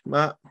 Derek,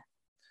 Matt?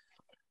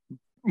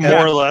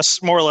 More or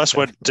less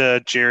what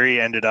Jerry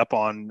ended up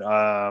on.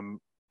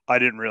 I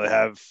didn't really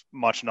have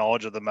much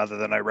knowledge of them other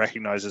than I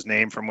recognize his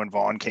name from when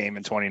Vaughan came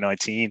in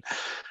 2019.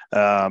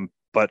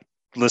 But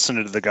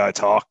listening to the guy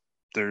talk,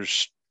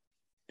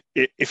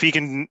 if he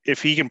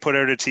can put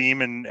out a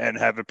team and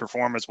have it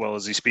perform as well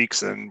as he speaks,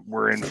 then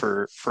we're in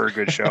for a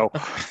good show.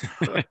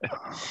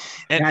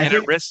 and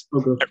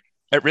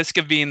at risk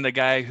of being the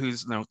guy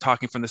who's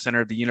talking from the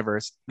center of the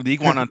universe,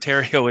 League One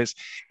Ontario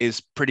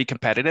is pretty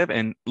competitive,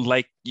 and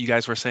like you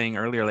guys were saying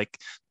earlier, like,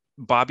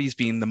 Bobby's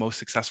being the most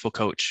successful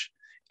coach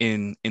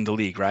in the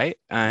league, right?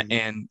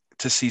 And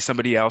to see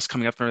somebody else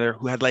coming up from there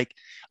who had like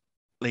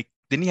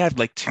didn't he have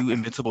like 2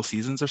 invincible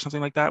seasons or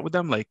something like that with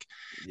them? Like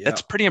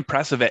that's pretty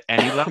impressive at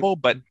any level.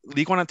 But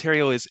League One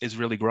Ontario is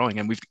really growing,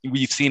 and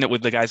we've seen it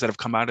with the guys that have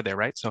come out of there,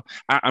 right? So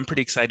I'm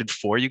pretty excited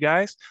for you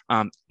guys.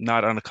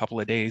 Not on a couple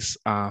of days,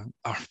 or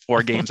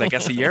 4 games, I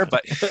guess, a year,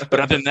 but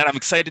other than that, I'm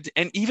excited.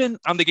 And even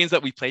on the games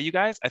that we play, you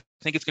guys, I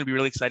think it's going to be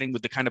really exciting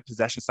with the kind of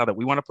possession style that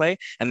we want to play,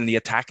 and then the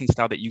attacking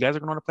style that you guys are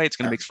going to want to play. It's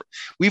going to make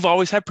we've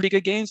always had pretty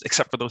good games,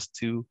 except for those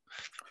 2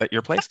 at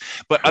your place.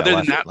 But other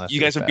than that,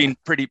 you guys have been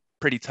pretty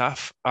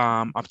tough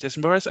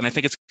competition for us, and I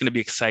think it's going to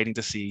be exciting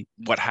to see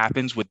what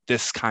happens with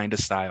this kind of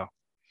style.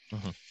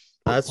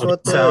 That's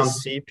what the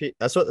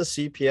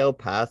CPL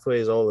pathway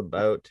is all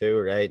about too,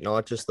 right?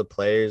 Not just the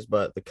players,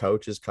 but the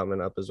coaches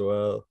coming up as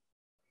well.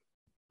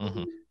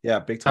 Yeah,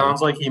 big time.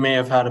 Sounds like he may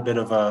have had a bit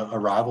of a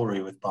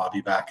rivalry with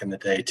Bobby back in the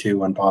day too,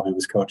 when Bobby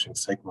was coaching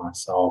Sigma.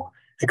 So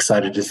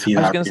excited to see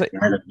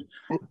that.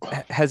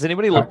 Has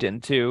anybody looked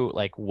into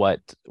like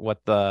what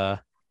the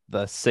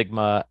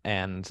Sigma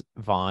and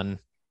Vaughn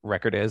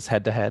record is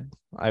head to head?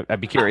 I'd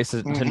be curious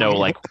to know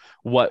like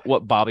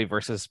what Bobby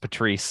versus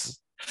Patrice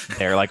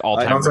they're like all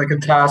time. Sounds like a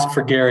task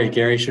for Gary.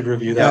 Gary should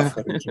review that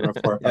footage and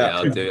report.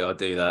 I'll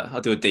do that.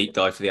 I'll do a deep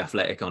dive for the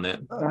Athletic on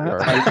it.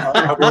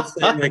 I will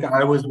say, like,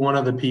 I was one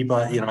of the people,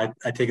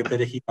 I take a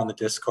bit of heat on the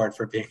Discord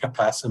for being a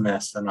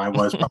pessimist, and I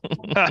was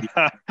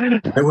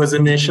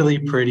initially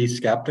pretty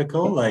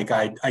skeptical. Like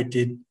I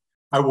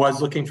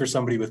was looking for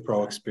somebody with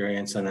pro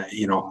experience, and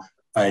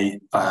I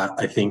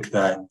think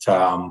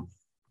that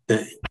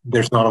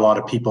there's not a lot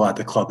of people at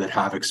the club that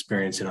have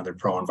experience in other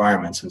pro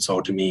environments. And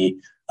so to me,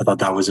 I thought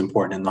that was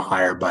important in the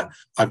hire, but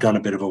I've done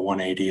a bit of a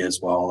 180 as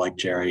well, like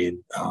Jerry,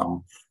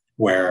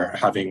 where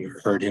having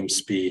heard him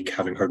speak,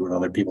 having heard what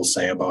other people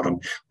say about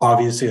him,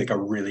 obviously like a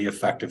really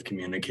effective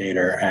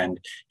communicator, and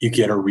you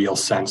get a real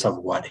sense of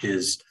what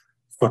his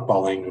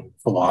footballing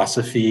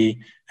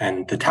philosophy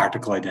and the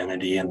tactical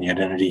identity and the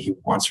identity he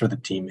wants for the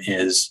team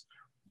is.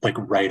 Like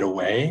right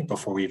away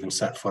before we even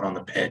set foot on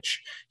the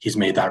pitch, he's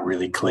made that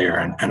really clear,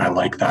 and I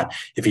like that.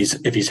 If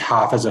he's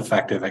half as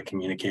effective at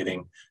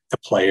communicating to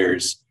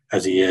players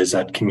as he is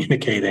at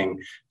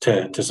communicating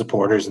to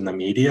supporters and the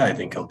media, I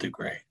think he'll do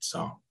great.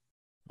 So,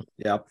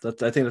 yeah, I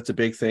think that's a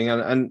big thing,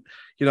 and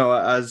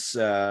as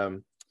I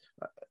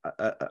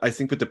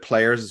think with the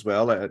players as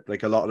well,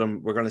 like a lot of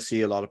them, we're going to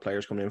see a lot of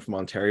players coming in from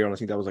Ontario, and I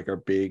think that was like our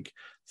big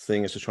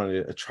thing, is to trying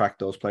to attract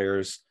those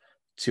players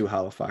to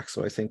Halifax.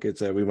 So I think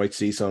it's we might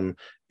see some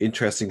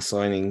interesting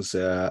signings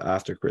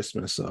after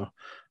Christmas. So,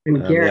 and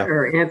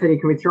or Anthony,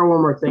 can we throw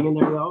one more thing in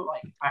there though?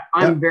 Like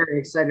I'm very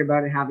excited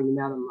about it, having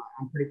met him.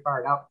 I'm pretty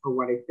fired up for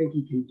what I think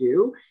he can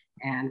do,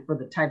 and for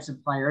the types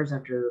of players.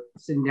 After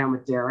sitting down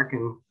with Derek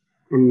and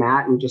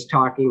Matt and just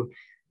talking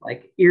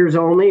like ears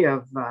only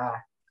of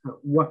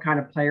what kind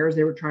of players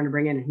they were trying to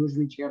bring in and who's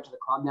reaching out to the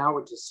club now,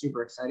 which is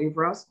super exciting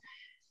for us.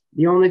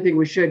 The only thing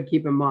we should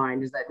keep in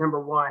mind is that, number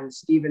one,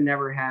 Stephen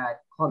never had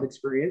club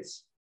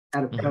experience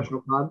at a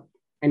professional club,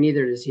 and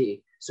neither does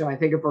he. So I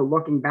think if we're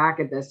looking back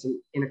at this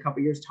in a couple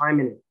of years' time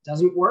and it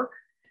doesn't work,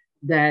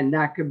 then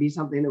that could be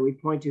something that we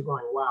point to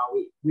going, wow,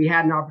 we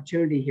had an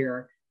opportunity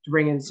here to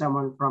bring in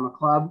someone from a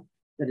club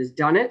that has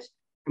done it,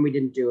 and we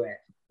didn't do it.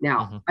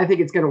 Now, I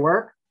think it's going to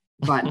work,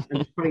 but I'm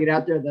just putting it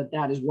out there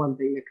that is one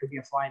thing that could be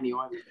a fly in the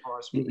ointment for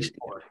us moving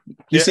forward.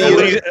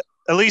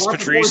 At least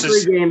Patrice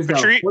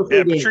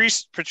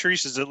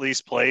has at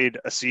least played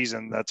a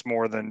season that's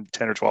more than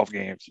 10 or 12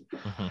 games.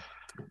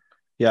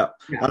 Yeah.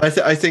 And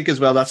I think as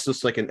well, that's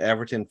just like an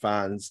Everton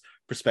fan's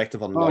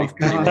perspective on life.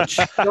 Don't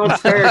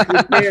stare.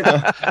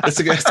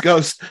 It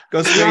goes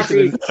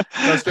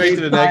straight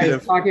to the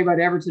negative. Talking about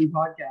Everton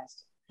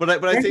podcast.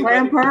 But I think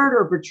Lampard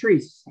or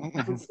Patrice.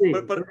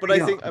 But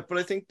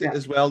I think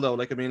as well though,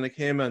 like I mean, like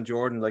him and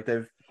Jordan, like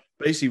they've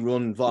basically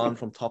run Vaughan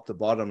from top to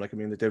bottom. Like I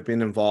mean, they've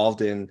been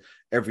involved in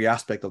every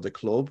aspect of the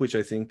club, which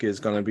I think is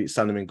going to be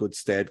stand them in good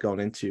stead going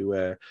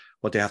into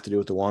what they have to do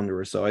with the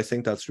Wanderers. So I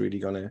think that's really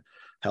going to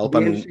help.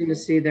 It'll be interesting to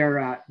see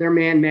their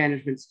man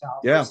management style.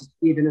 Yeah,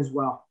 Stephen as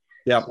well.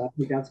 Yeah, so I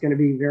think that's going to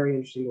be very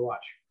interesting to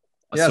watch.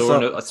 I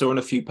saw on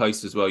a few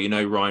posts as well.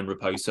 Ryan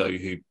Raposo,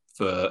 who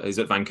is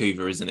at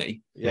Vancouver, isn't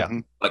he? Yeah.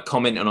 Like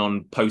commenting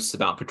on posts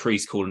about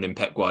Patrice calling him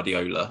Pep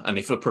Guardiola, and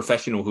if a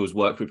professional who has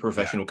worked with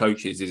professional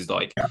coaches is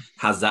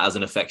has that as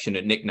an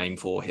affectionate nickname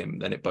for him,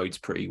 then it bodes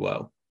pretty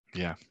well.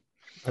 Yeah.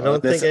 I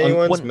don't think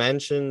anyone's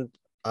mentioned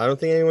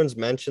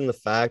the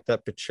fact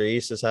that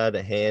Patrice has had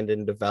a hand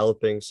in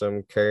developing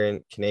some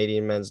current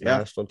Canadian men's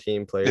national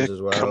team players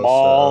as well.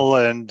 Kamal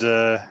and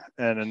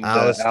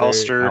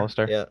Alistair.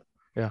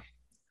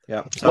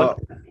 Yeah. So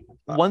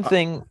one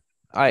thing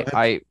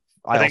I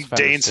think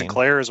Dane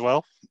Sinclair as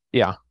well.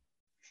 Yeah.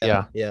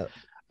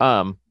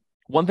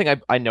 One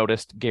thing I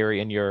noticed,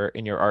 Gary, in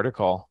your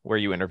article where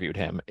you interviewed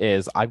him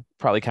is I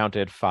probably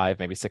counted 5,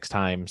 maybe 6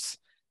 times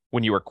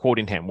when you were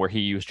quoting him where he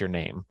used your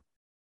name.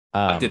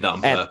 I did that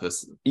on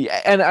purpose.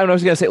 Yeah, and I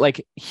was gonna say,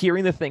 like,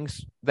 hearing the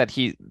things that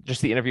the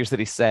interviews that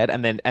he said,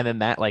 and then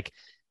that, like,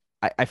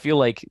 I feel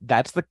like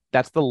that's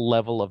the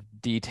level of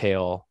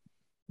detail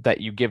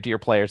that you give to your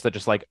players that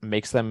just like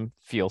makes them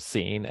feel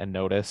seen and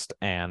noticed,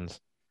 and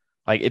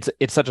like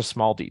it's such a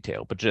small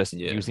detail, but just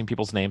using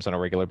people's names on a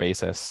regular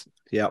basis.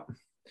 Yep.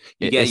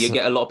 You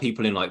get a lot of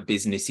people in like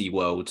businessy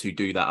worlds who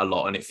do that a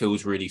lot, and it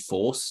feels really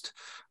forced.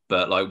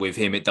 But like with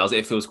him, it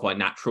feels quite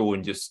natural,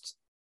 and just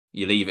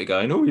you leave it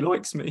going, oh, he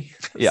likes me.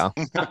 Yeah.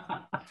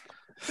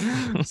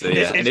 So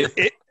yeah,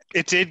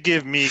 it did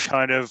give me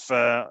kind of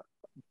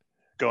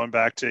going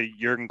back to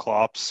Jurgen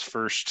Klopp's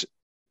first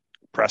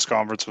press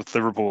conference with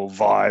Liverpool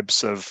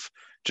vibes of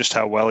just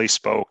how well he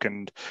spoke,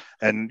 and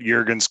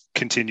Jurgen's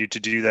continued to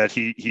do that.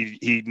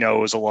 He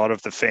knows a lot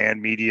of the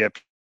fan media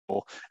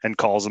people and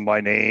calls them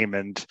by name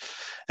and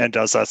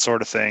does that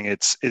sort of thing.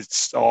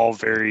 It's all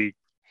very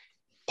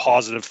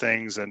positive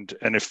things, and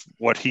if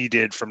what he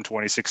did from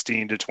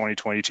 2016 to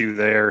 2022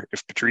 there,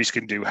 if Patrice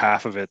can do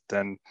half of it,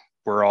 then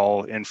we're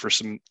all in for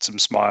some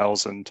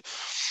smiles and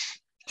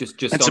just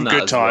some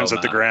good times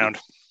at the ground.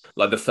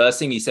 Like the first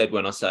thing he said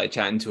when I started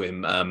chatting to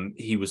him,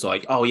 he was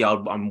like, oh yeah,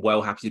 I'm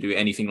well happy to do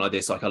anything like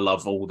this. Like I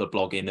love all the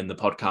blogging and the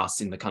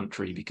podcasts in the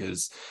country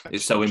because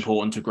it's so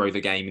important to grow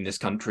the game in this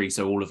country.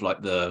 So all of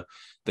like the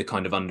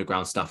kind of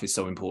underground stuff is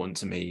so important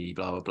to me,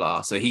 blah, blah,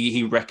 blah. So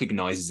he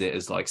recognizes it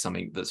as like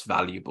something that's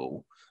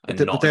valuable and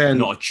not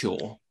a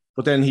chore.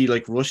 But then he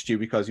like rushed you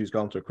because he was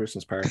going to a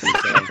Christmas party. So.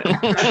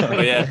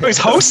 Oh, yeah. He's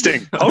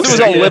hosting. It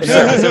was all lip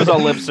service. It was all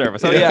lip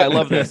service. Oh yeah, I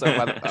love this.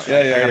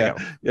 Yeah,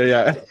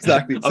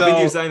 exactly. I think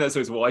he was saying that so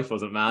his wife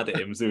wasn't mad at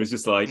him. So it was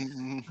just like,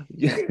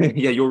 yeah,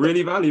 you're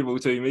really valuable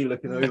to me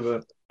looking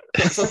over.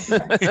 So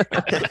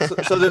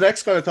the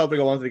next kind of topic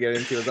I wanted to get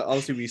into is that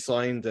obviously we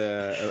signed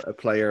a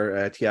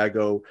player,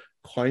 Thiago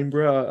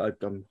Coimbra.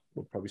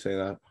 We'll probably say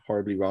that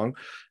horribly wrong,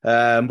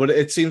 but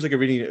it seems like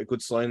a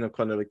good sign of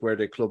kind of like where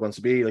the club wants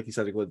to be. Like you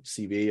said, a good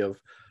CV of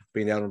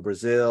being down in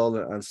Brazil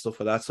and stuff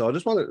like that. So I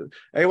just wanted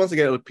to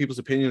get people's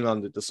opinion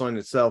on the sign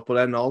itself, but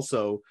then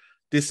also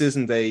this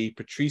isn't a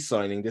Patrice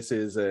signing. This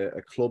is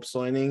a club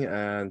signing,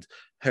 and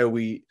how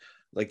we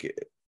like.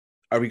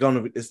 Are we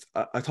going to?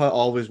 I thought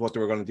always what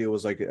they were going to do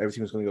was like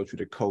everything was going to go through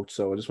the coach.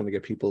 So I just want to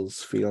get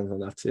people's feelings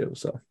on that too.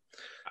 So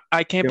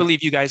I can't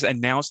believe you guys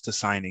announced the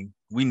signing.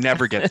 We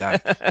never get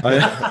that.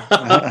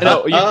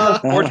 No, you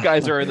Forge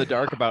guys are in the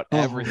dark about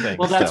everything.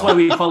 Well, that's why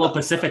we follow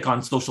Pacific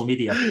on social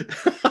media.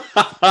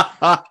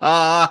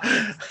 I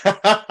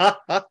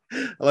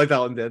like that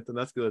one, Denton.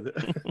 That's good.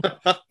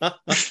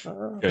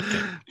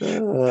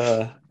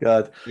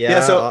 God.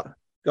 Yeah. So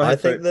go ahead, I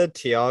think the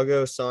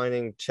Thiago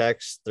signing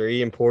checks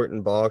 3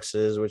 important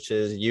boxes, which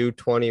is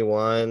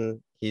U21.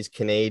 He's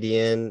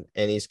Canadian,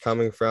 and he's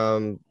coming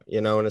from,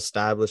 an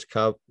established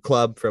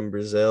club from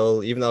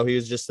Brazil, even though he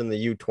was just in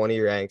the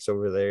U20 ranks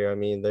over there. I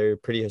mean, they're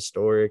pretty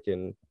historic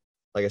and,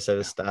 like I said,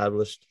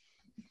 established.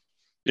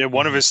 Yeah,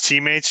 one of his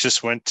teammates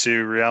just went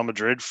to Real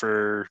Madrid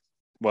for,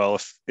 well,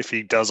 if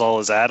he does all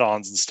his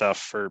add-ons and stuff,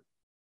 for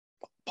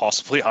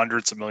possibly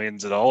hundreds of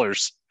millions of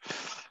dollars.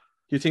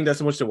 You think that's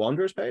how much the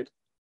Wanderers paid?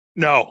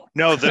 No,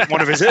 that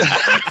one of his.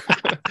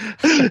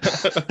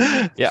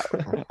 Yeah,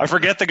 I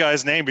forget the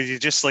guy's name, but he's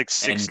just like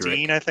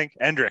 16, Endrick. I think.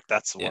 Endrick,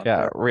 that's the one.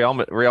 Yeah,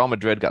 Real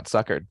Madrid got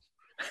suckered.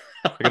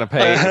 They're gonna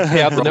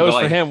pay out the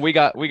nose for him. We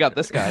got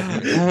this guy.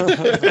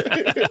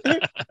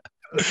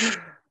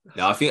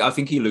 No, I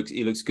think he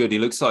looks good. He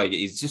looks like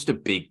he's just a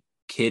big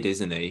kid,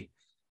 isn't he?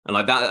 And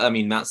like that, I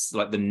mean, that's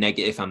like the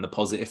negative and the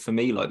positive for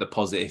me. Like the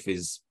positive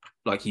is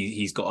like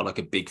he's got like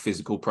a big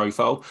physical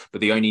profile,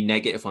 but the only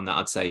negative on that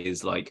I'd say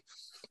is like,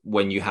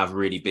 when you have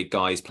really big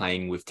guys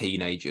playing with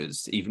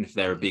teenagers, even if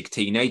they're a big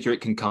teenager, it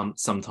can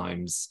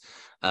sometimes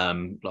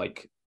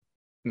like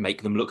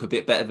make them look a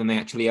bit better than they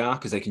actually are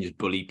because they can just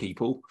bully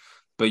people.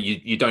 But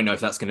you don't know if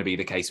that's going to be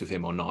the case with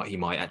him or not. He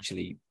might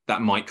actually,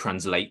 that might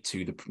translate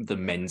to the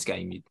men's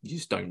game. You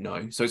just don't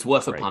know. So it's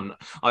worth a punt.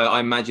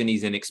 I imagine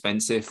he's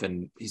inexpensive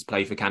and he's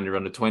played for Canada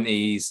under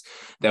 20s.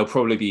 They'll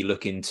probably be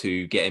looking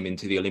to get him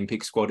into the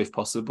Olympic squad if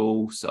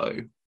possible. So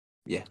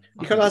yeah,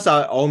 he kind of has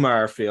that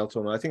Omar feel to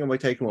him. I think it might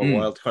take him a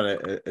while to kind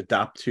of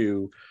adapt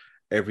to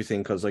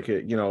everything because, like,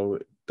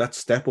 that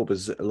step up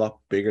is a lot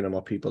bigger than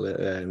what people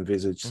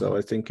envisage. So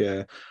I think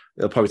it'll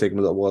probably take him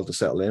a little while to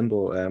settle in.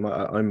 But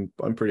I'm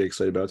pretty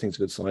excited about it. I think it's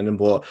a good signing.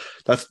 But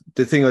that's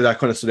the thing that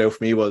kind of stood out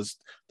for me was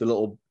the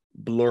little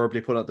blurb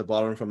they put at the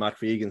bottom from Matt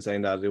Fegan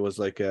saying that it was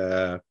like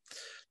that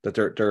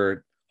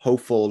they're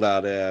hopeful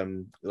that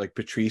like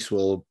Patrice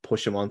will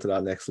push him onto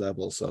that next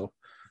level. So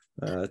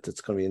that's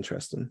going to be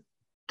interesting.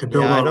 I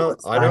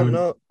don't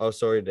know. Oh,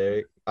 sorry,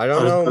 Derek. I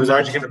don't know. I was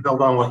actually going to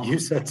build on what you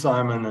said,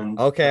 Simon. And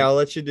okay, I'll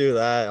let you do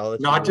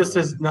that. Not just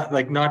as a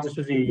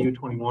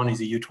U21,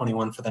 he's a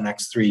U21 for the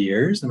next 3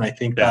 years, and I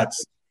think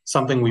that's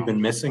something we've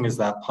been missing is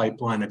that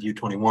pipeline of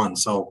U21.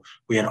 So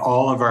we had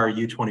all of our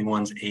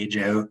U21s age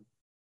out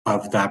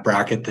of that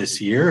bracket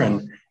this year,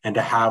 and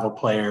to have a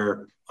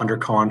player under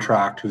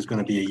contract who's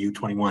going to be a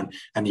U21,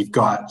 and you've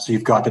got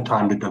the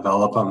time to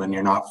develop them, and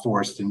you're not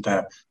forced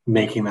into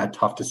making that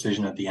tough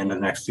decision at the end of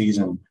the next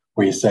season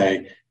where you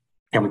say,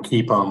 can we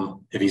keep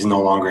him if he's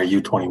no longer a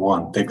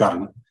U21?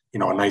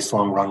 a nice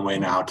long runway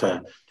now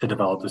to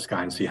develop this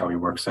guy and see how he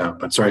works out.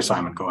 But sorry,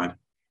 Simon, go ahead.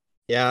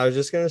 Yeah, I was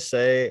just going to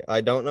say,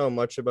 I don't know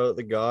much about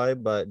the guy,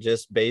 but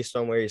just based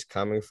on where he's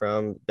coming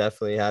from,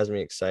 definitely has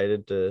me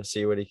excited to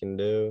see what he can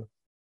do.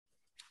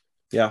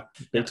 Yeah,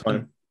 big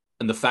time.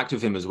 And the fact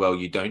of him as well,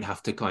 you don't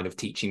have to kind of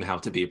teach him how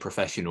to be a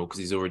professional because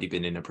he's already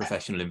been in a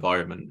professional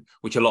environment,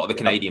 which a lot of the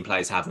Canadian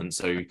players haven't.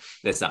 So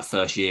there's that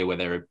first year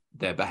where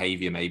their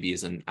behavior maybe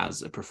isn't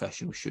as a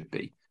professional should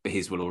be, but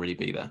his will already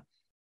be there.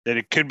 And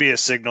it could be a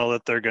signal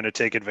that they're going to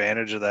take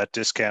advantage of that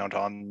discount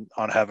on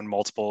having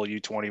multiple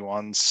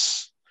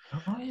U21s.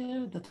 Oh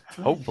yeah, that's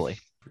right. Hopefully.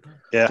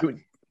 Yeah.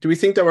 Do we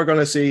think that we're going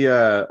to see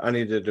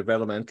any of the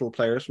developmental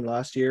players from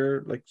last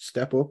year like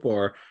step up,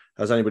 or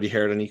has anybody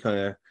heard any kind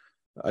of?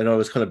 I know it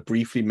was kind of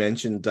briefly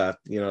mentioned that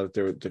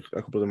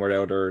a couple of them were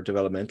out their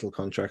developmental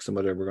contracts and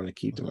whether we're going to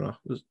keep them or not.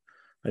 Does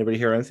anybody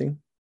hear anything?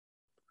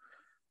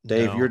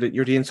 Dave, No.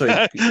 you're the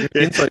inside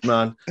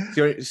man.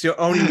 It's the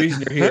only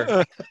reason you're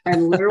here. I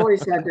literally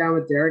sat down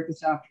with Derek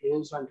this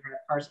afternoon, so I'm trying to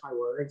parse my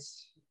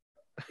words,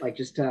 like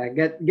just to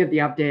get the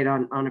update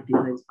on a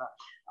few things. But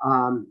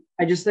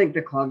I just think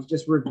the club's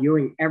just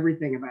reviewing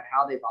everything about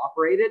how they've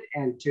operated,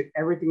 and to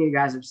everything you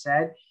guys have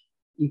said,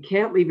 you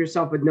can't leave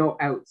yourself with no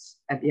outs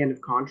at the end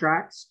of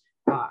contracts.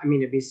 I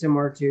mean, it'd be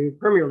similar to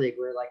Premier League,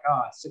 where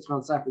 6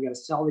 months left, we got to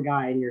sell the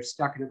guy, and you're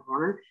stuck in a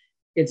corner.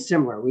 It's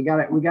similar. We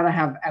gotta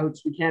have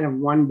outs. We can't have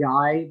one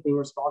guy being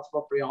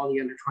responsible for all the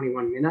under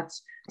 21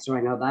 minutes. So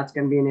I know that's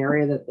going to be an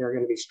area that they're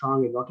going to be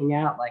strongly looking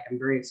at. Like, I'm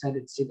very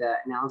excited to see the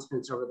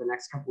announcements over the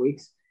next couple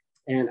weeks.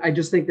 And I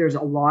just think there's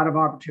a lot of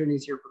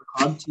opportunities here for the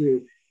club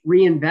to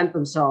reinvent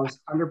themselves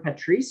under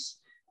Patrice.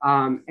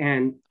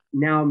 And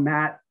now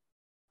Matt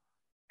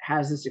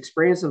has this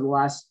experience of the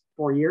last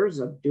 4 years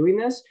of doing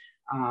this,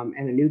 and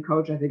a new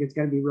coach. I think it's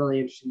going to be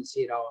really interesting to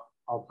see it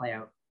all play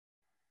out.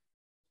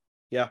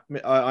 Yeah,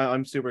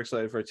 I'm super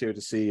excited for it too,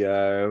 to see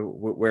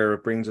where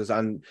it brings us,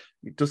 and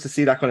just to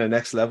see that kind of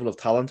next level of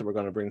talent that we're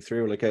going to bring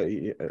through. Like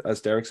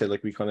as Derek said,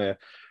 like we've kind of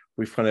burnt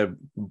we've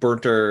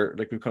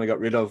kind of got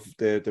rid of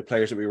the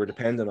players that we were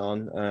dependent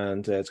on,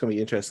 and it's going to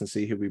be interesting to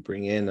see who we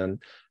bring in, and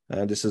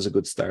this is a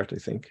good start, I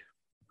think.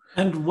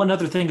 And one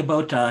other thing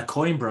about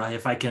Coimbra,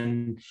 if I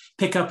can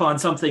pick up on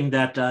something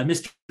that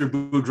Mr.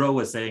 Boudreau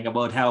was saying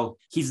about how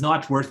he's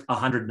not worth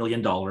 $100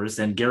 million.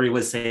 And Gary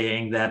was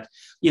saying that,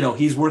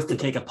 he's worth to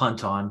take a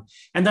punt on.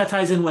 And that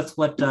ties in with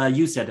what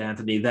you said,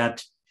 Anthony,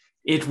 that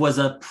it was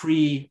a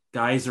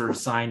pre-Geyser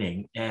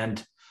signing.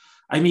 And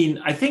I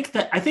mean, I think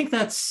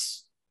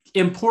that's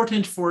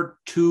important for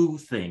two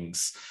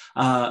things.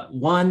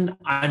 One,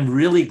 I'm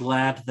really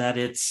glad that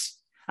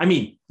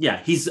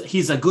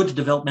he's a good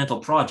developmental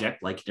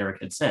project, like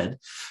Derek had said,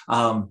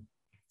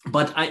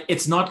 but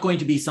it's not going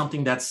to be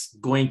something that's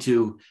going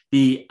to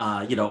be,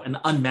 an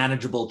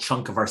unmanageable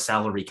chunk of our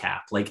salary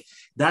cap. Like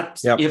that,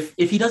 yep.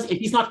 If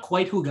he's not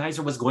quite who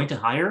Geyser was going to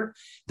hire,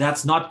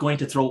 that's not going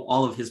to throw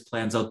all of his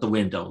plans out the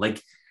window.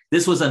 Like,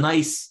 this was a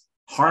nice,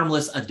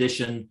 harmless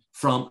addition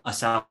from a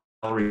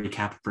salary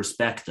cap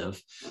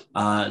perspective.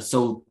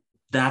 So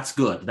that's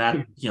good.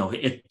 That,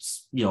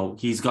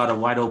 he's got a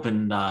wide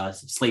open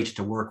slate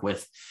to work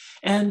with.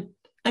 And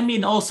I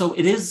mean, also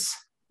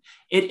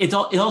it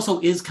also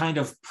is kind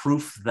of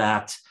proof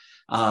that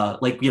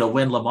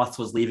when Lamotte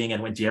was leaving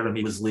and when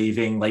Jeremy was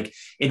leaving, like,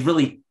 it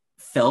really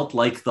felt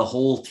like the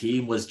whole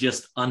team was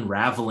just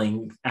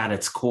unraveling at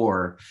its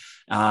core.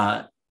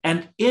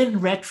 And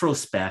in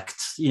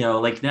retrospect,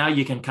 now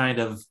you can kind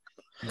of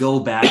go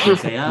back and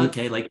say,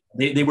 okay, like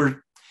they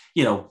were,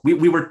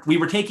 we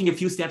were taking a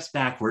few steps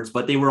backwards,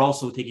 but they were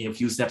also taking a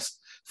few steps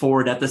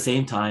forward at the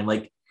same time.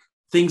 Like,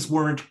 things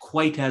weren't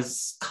quite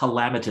as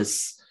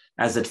calamitous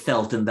as it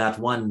felt in that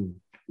 1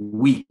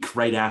 week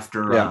right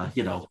after, And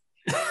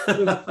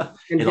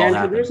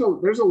Dan, there's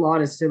a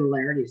lot of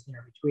similarities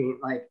there between,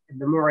 like,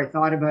 the more I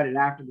thought about it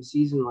after the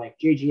season, like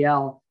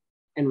JGL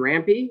and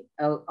Rampy,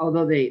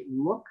 although they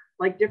look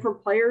like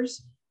different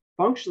players,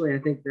 functionally, I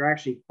think they're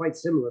actually quite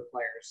similar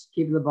players,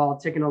 keeping the ball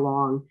ticking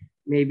along.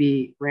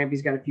 Maybe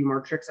Rampy's got a few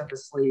more tricks up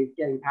his sleeve,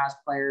 getting past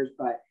players,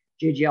 but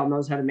JGL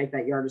knows how to make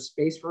that yard of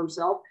space for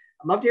himself.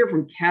 I'd love to hear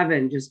from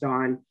Kevin just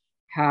on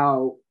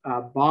how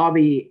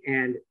Bobby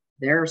and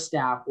their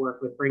staff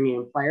work with bringing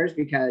in players,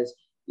 because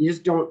you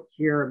just don't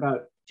hear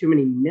about too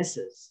many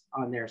misses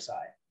on their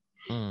side.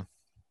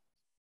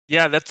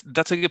 Yeah,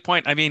 that's a good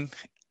point. I mean,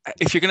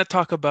 if you're going to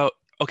talk about,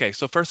 okay,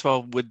 so first of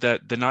all, with the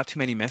not too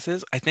many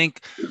misses, I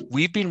think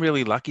we've been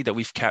really lucky that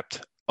we've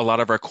kept a lot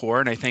of our core.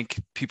 And I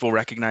think people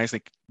recognize,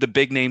 like, the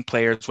big name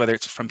players, whether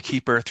it's from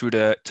keeper through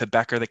to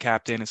Becker, the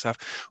captain, and stuff,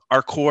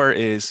 our core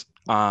is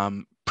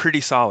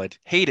pretty solid,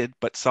 hated,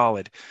 but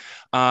solid.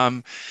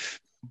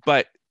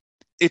 But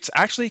it's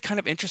actually kind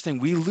of interesting.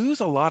 We lose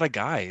a lot of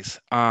guys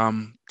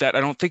that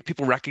I don't think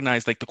people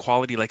recognize, like the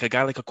quality, like a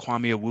guy like a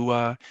Kwame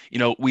Awua.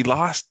 We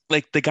lost,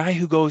 like, the guy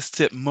who goes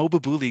to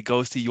Mobabuli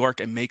goes to York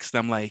and makes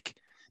them like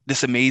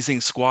this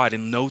amazing squad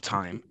in no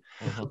time.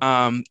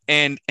 Mm-hmm.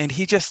 And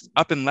he just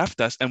up and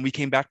left us, and we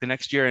came back the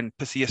next year and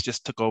Pasillas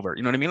just took over.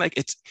 You know what I mean? Like,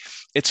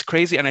 it's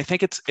crazy. And I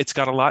think it's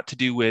got a lot to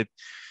do with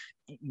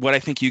what I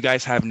think you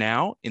guys have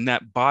now, in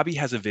that Bobby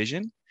has a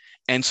vision.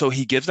 And so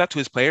he gives that to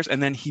his players,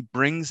 and then he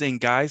brings in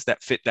guys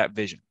that fit that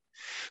vision.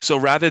 So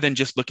rather than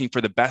just looking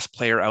for the best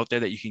player out there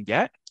that you can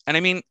get, and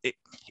I mean,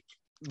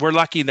 we're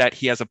lucky that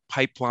he has a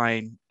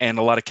pipeline and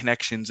a lot of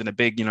connections and a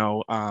big,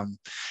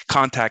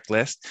 contact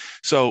list.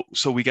 So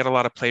we get a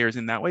lot of players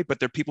in that way, but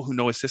they're people who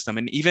know his system.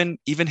 And even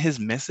his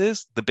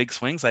misses, the big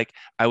swings, like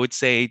I would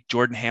say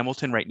Jordan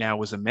Hamilton right now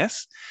was a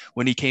miss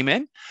when he came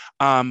in.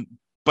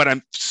 But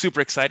I'm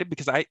super excited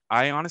because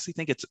I honestly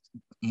think it's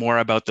more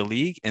about the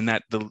league, and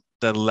that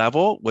the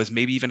level was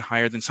maybe even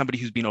higher than somebody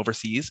who's been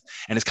overseas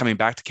and is coming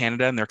back to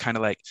Canada. And they're kind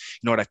of like, you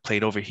know what, I've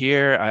played over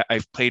here.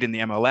 I've played in the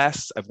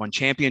MLS, I've won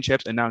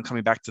championships, and now I'm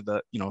coming back to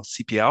the,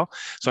 CPL.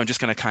 So I'm just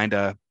going to kind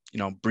of,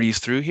 breeze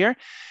through here.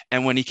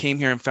 And when he came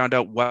here and found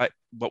out what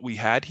we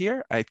had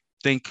here, I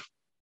think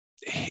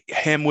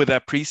him with a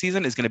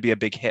preseason is going to be a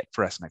big hit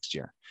for us next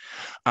year.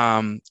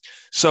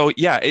 So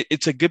yeah,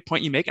 it's a good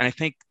point you make. And I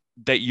think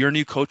that your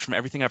new coach, from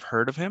everything I've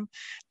heard of him,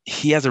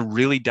 he has a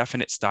really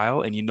definite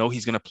style, and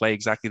he's going to play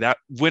exactly that.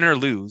 Win or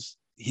lose,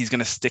 he's going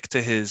to stick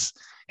to his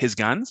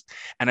guns.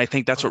 And I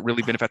think that's what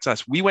really benefits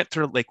us. We went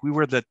through, we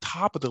were the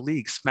top of the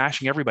league,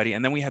 smashing everybody.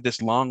 And then we had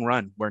this long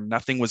run where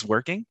nothing was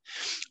working.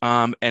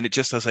 And it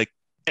just was like,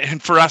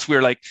 and for us, we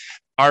were like,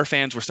 our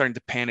fans were starting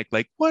to panic,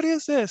 like, what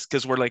is this?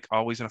 Because we're like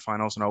always in the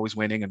finals and always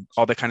winning and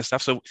all that kind of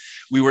stuff. So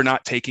we were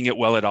not taking it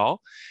well at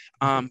all.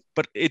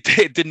 But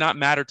it did not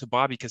matter to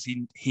Bobby, because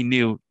he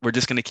knew we're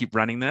just going to keep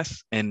running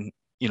this, and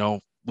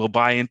we'll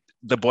buy in.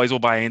 The boys will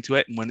buy into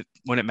it, and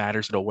when it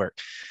matters, it'll work.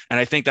 And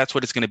I think that's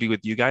what it's going to be with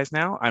you guys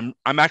now.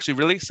 I'm actually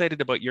really excited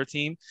about your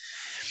team.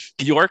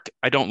 York,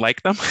 I don't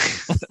like them,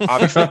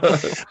 obviously,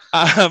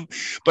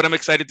 but I'm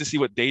excited to see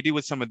what they do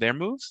with some of their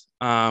moves.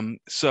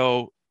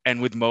 And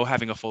with Mo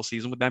having a full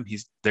season with them,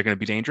 they're going to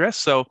be dangerous.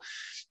 So,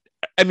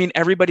 I mean,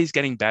 everybody's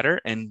getting better,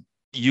 and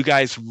you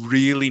guys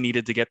really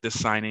needed to get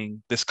this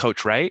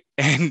coach right.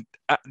 And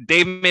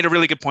Dave made a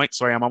really good point.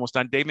 Sorry, I'm almost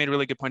done. Dave made a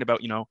really good point about,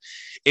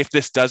 if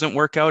this doesn't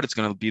work out, it's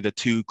going to be the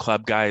two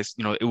club guys.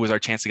 It was our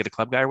chance to get a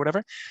club guy or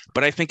whatever.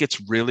 But I think it's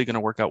really going to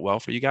work out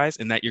well for you guys,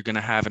 and that you're going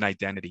to have an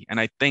identity. And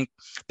I think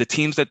the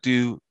teams that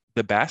do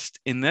the best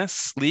in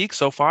this league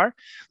so far,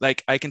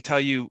 like I can tell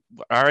you,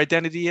 our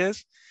identity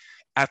is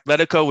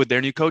Atletico with their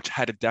new coach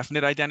had a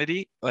definite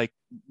identity. Like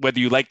whether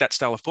you like that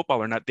style of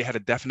football or not, they had a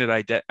definite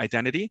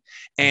identity.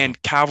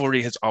 And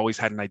Cavalry has always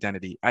had an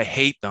identity. I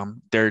hate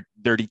them. They're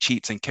dirty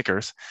cheats and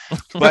kickers,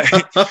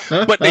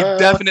 but they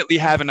definitely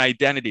have an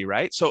identity,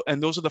 right? So,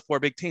 and those are the four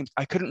big teams.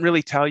 I couldn't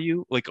really tell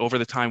you over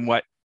the time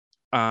what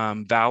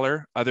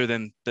Valor, other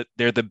than that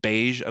they're the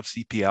beige of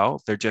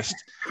CPL. They're just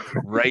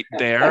right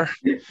there,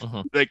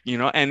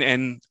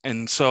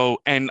 and so,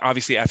 and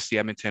obviously FC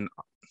Edmonton,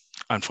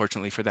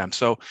 unfortunately for them.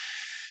 So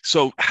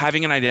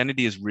having an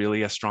identity is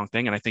really a strong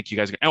thing. And I think you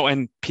guys,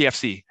 and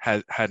PFC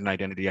had an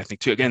identity, I think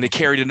too. Again, they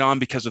carried it on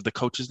because of the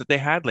coaches that they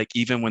had. Like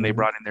even when they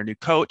brought in their new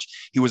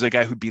coach, he was a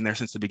guy who'd been there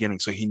since the beginning.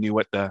 So he knew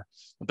what the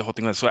whole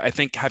thing was. So I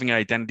think having an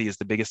identity is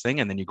the biggest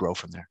thing. And then you grow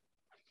from there.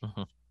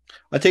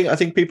 I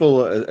think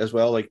people as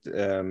well,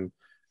 kind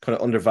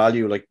of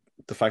undervalue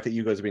the fact that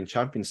you guys have been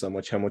champions so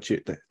much, how much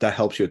that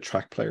helps you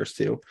attract players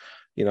too.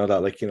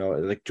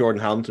 Like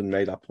Jordan Hamilton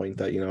made that point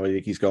that,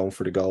 he's going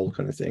for the goal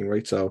kind of thing,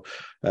 right? So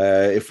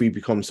if we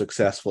become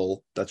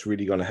successful, that's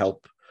really going to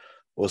help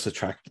us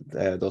attract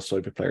those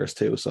type of players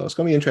too. So it's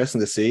going to be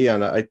interesting to see.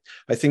 And I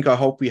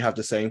hope we have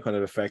the same kind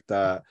of effect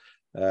that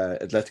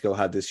Atletico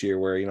had this year,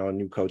 where, a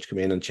new coach come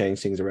in and change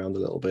things around a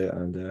little bit.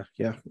 And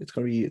it's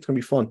going to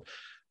be fun.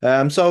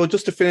 So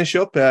just to finish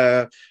up,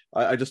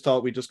 I just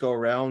thought we'd just go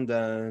around,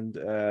 and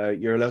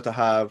you're allowed to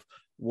have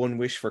one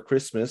wish for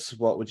Christmas.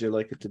 What would you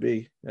like it to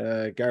be?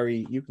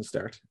 Gary, you can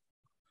start.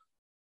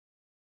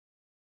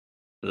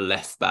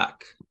 Left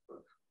back.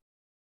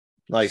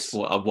 Nice.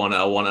 Well, I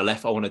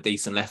want a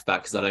decent left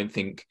back, because I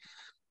think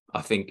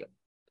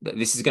that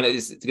it's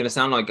gonna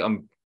sound like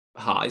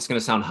it's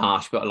gonna sound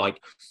harsh, but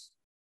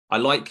I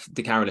like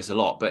De Carolis a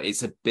lot, but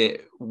it's a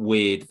bit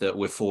weird that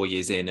we're 4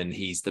 years in and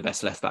he's the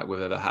best left back we've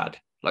ever had.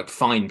 Like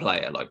fine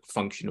player, like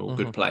functional,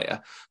 good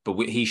player, but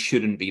he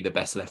shouldn't be the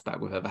best left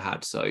back we've ever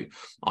had. So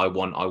I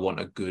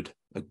want a good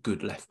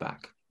left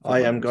back.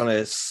 I am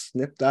gonna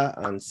snip that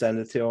and send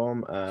it to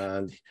him,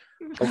 and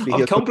hopefully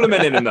I'm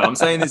complimenting him though. I'm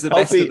saying he's the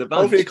best of the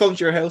bunch. Hopefully he comes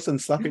to your house and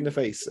slap you in the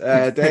face.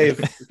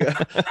 Dave.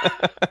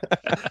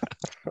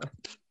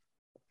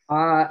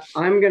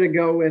 I'm gonna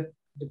go with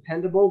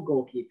dependable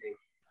goalkeeping.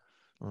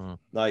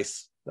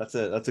 Nice. That's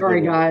a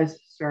sorry good one. guys.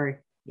 Sorry.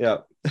 Yeah.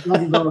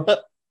 Love you both.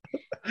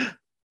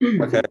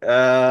 Okay.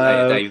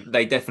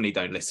 They definitely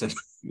don't listen.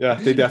 Yeah,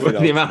 they definitely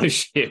don't. The amount of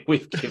shit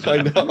we've given.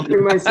 I know.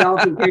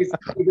 Myself, in case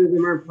either of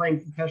them aren't playing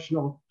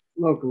professional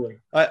locally.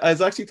 I was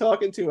actually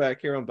talking to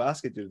Kieran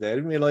Basket today. I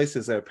didn't realize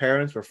his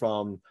parents were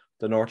from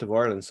the north of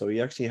Ireland, so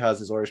he actually has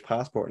his Irish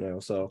passport now.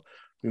 So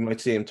we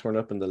might see him turn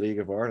up in the League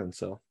of Ireland.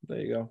 So there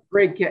you go.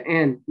 Great,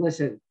 and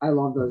listen, I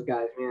love those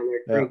guys, man.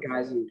 They're great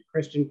guys, and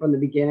Christian from the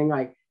beginning,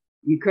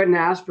 you couldn't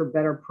ask for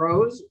better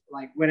pros.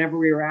 Like whenever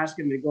we were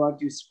asking him to go out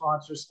do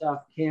sponsor stuff,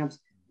 camps,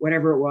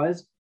 whatever it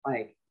was,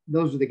 like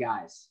those were the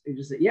guys. They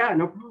just said, yeah,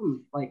 no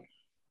problem. Like,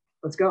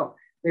 let's go.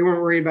 They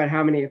weren't worried about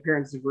how many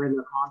appearances were in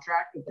their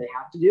contract that they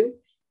have to do.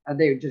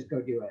 They would just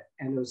go do it.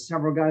 And there was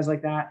several guys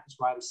like that. That's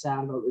why I'm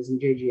sad about losing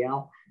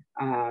JGL,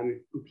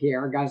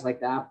 Pierre, guys like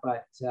that.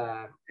 But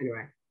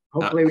anyway,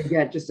 hopefully we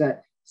get just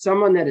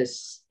someone that is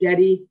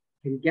steady,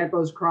 can get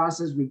those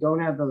crosses. We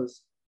don't have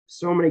those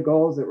so many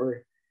goals that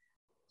were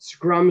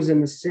scrums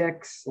in the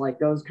 6, like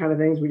those kind of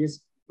things. We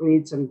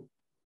need some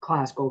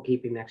class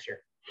goalkeeping next year.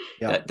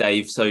 Yeah,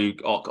 Dave. So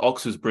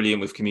Ox was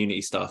brilliant with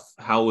community stuff.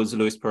 How was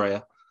Luis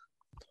Pereira?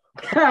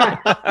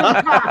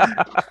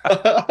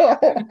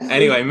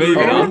 Anyway,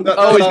 moving on.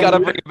 Always got to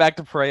bring it back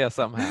to Pereira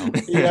somehow.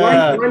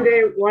 Yeah.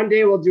 One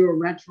day we'll do a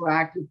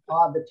retroactive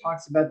pod that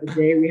talks about the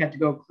day we had to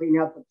go clean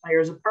out the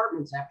players'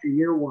 apartments after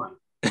year 1.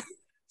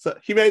 So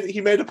he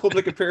made a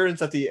public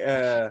appearance at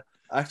the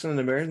Accident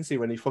and Emergency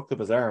when he fucked up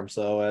his arm.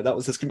 So that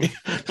was his community.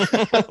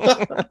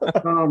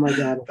 Oh my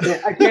god,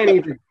 I can't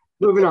even.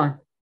 Moving on.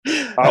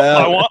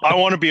 I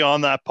want to be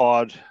on that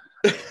pod.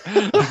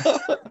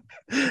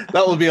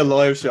 That will be a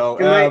live show.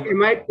 It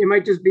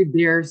might just be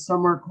beer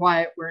somewhere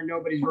quiet where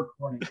nobody's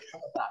recording. How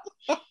about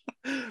that?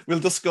 We'll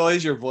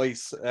disguise your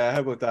voice. How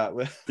about that?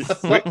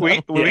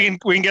 We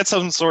can get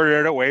something sorted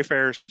out at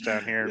Wayfarers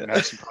down here and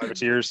have some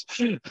privateers.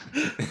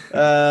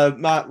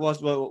 Matt,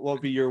 what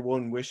would be your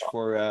one wish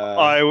for?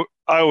 I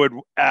would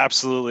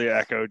absolutely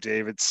echo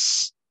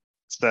David's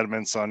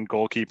sentiments on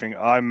goalkeeping.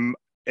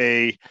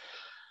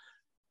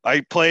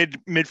 I played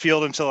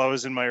midfield until I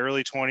was in my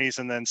early 20s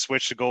and then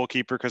switched to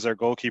goalkeeper because our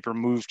goalkeeper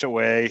moved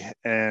away,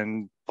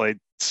 and played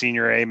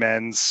senior A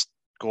men's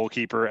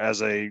goalkeeper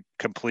as a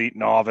complete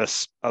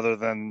novice, other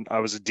than I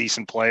was a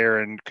decent player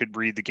and could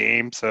read the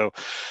game. So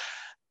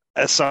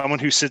as someone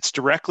who sits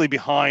directly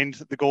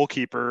behind the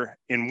goalkeeper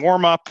in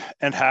warm-up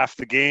and half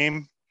the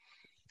game,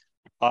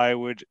 I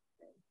would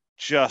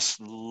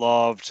just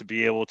love to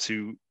be able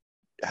to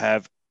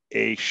have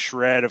a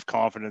shred of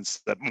confidence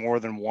that more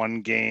than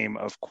one game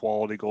of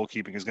quality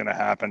goalkeeping is going to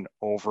happen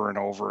over and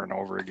over and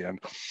over again.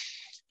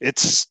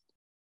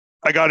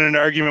 I got in an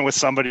argument with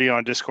somebody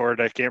on Discord.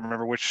 I can't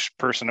remember which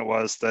person it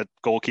was, that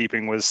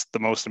goalkeeping was the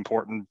most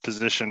important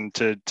position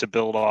to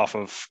build off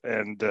of.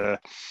 And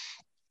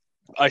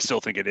I still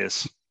think it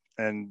is.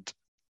 And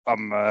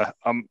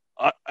I'm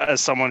as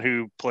someone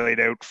who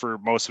played out for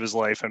most of his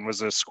life and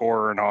was a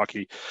scorer in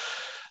hockey,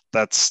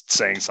 that's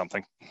saying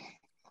something.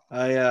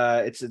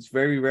 It's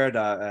very rare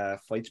that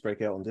fights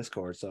break out on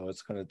Discord, so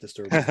it's kind of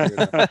disturbing.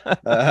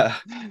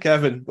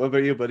 Kevin, what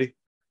about you, buddy?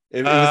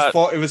 If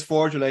it was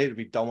Forge related,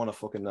 we don't want to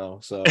fucking know.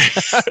 So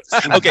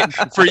okay,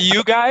 for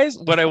you guys,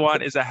 what I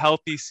want is a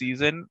healthy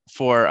season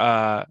for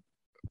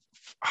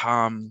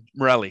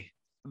Morelli.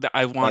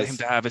 I want him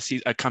to have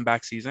a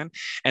comeback season,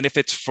 and if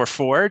it's for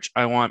Forge,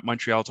 I want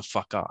Montreal to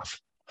fuck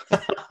off.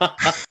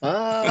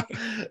 Bye,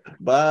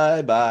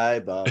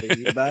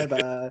 Bobby.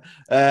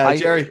 Bye.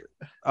 Jerry.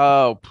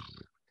 Oh,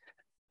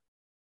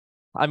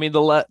 I mean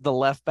the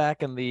left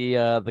back and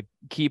the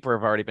keeper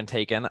have already been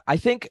taken. I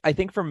think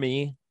for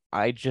me,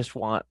 I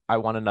want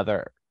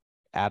another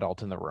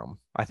adult in the room.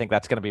 I think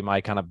that's going to be my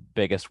kind of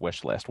biggest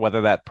wish list.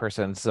 Whether that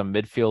person's a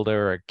midfielder,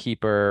 or a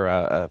keeper,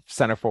 a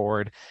center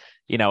forward.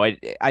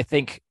 I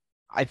think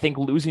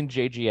losing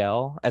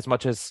JGL, as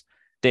much as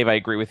Dave, I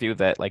agree with you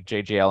that like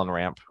JGL and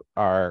Ramp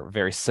are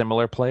very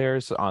similar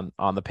players on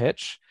the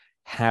pitch.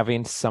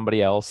 Having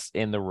somebody else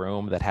in the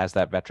room that has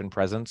that veteran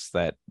presence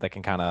that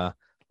can kind of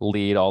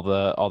lead all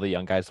the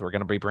young guys that we're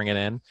going to be bringing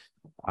in,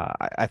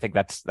 I think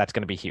that's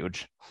going to be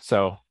huge.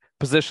 So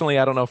positionally,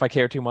 I don't know if I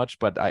care too much,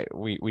 but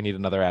we need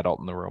another adult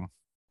in the room.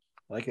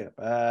 Like it,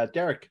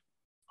 Derek.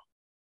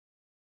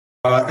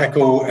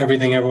 Echo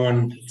everything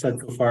everyone said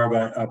so far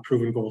about a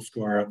proven goal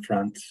scorer up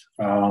front.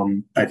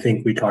 I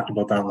think we talked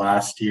about that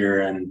last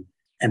year, and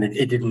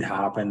it didn't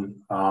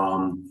happen.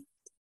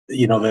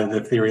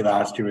 The theory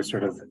last year was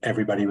sort of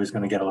everybody was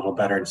going to get a little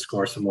better and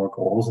score some more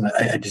goals, and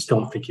I just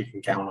don't think you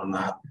can count on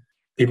that.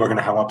 People are going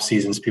to have up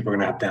seasons, people are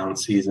going to have down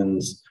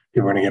seasons,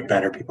 people are going to get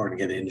better, people are going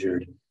to get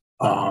injured,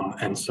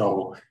 and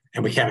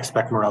we can't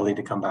expect Morelli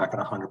to come back at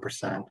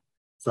 100%.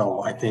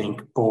 So I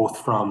think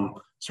both from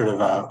sort of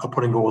a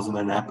putting goals in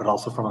the net, but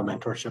also from a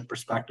mentorship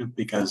perspective,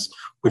 because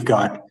we've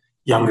got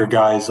younger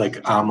guys like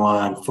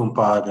Amla and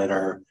Fumpa that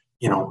are,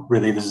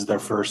 really this is their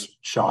first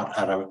shot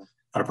at a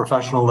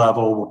professional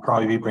level. We'll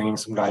probably be bringing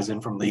some guys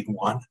in from League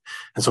One.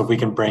 And so if we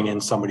can bring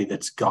in somebody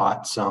that's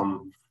got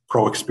some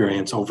pro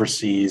experience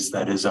overseas,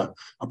 that is a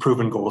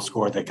proven goal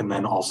scorer that can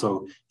then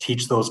also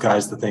teach those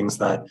guys the things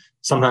that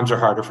sometimes are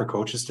harder for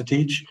coaches to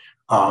teach.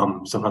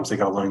 Sometimes they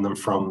got to learn them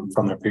from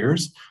their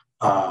peers.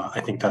 I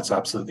think that's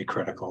absolutely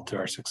critical to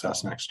our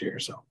success next year.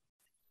 So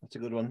that's a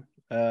good one.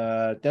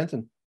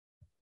 Denton.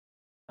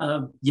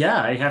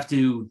 I have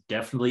to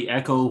definitely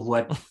echo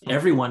what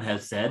everyone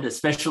has said,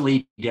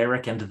 especially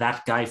Derek and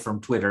that guy from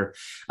Twitter,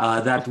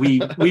 that we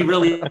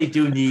really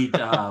do need.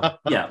 I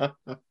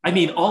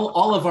mean,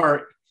 all of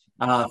our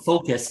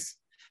focus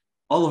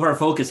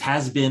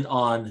has been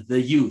on the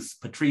youth.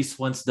 Patrice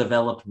wants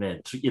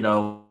development,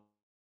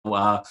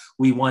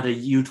 we want a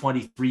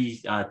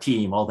U23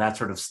 team, all that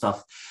sort of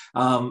stuff.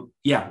 I'll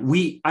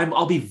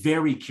be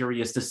very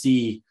curious to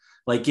see,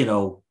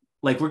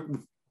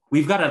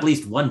 we've got at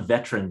least one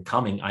veteran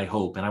coming, I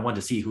hope, and I want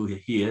to see who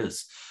he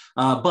is.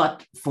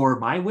 But for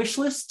my wish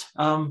list,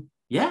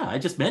 I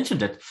just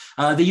mentioned it.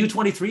 The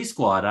U23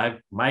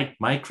 squad. My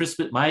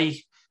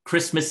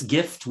Christmas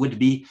gift would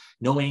be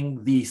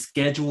knowing the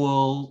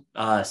schedule,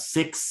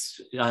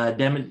 6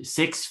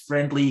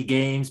 friendly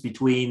games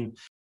between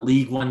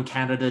League One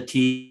Canada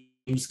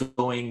teams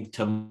going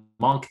to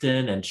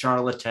Moncton and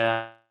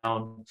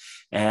Charlottetown,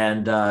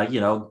 and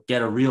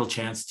get a real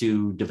chance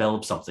to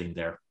develop something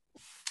there.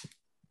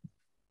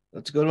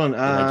 That's a good one.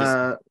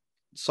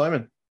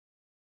 Simon.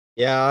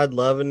 Yeah, I'd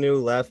love a new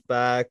left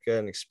back,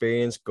 an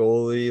experienced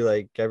goalie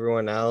like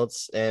everyone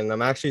else. And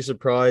I'm actually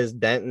surprised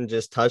Denton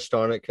just touched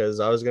on it, because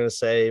I was going to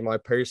say my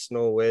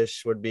personal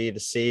wish would be to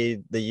see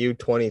the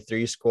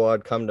U23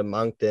 squad come to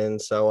Moncton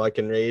so I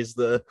can raise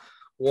the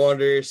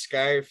Wanderers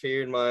scarf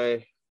here in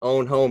my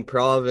own home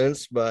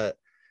province. But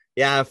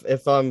yeah,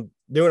 if I'm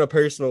doing a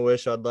personal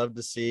wish, I'd love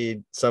to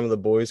see some of the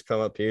boys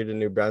come up here to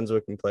New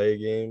Brunswick and play a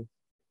game.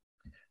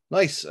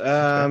 Nice.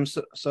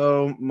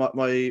 So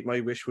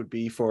my wish would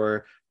be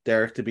for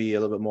Derek to be a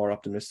little bit more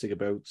optimistic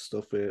about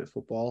stuff with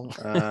football,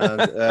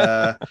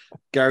 and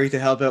Gary to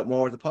help out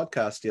more with the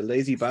podcast. You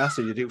lazy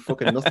bastard, you do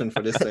fucking nothing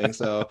for this thing.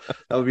 So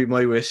that would be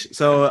my wish.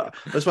 So I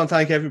just want to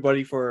thank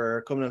everybody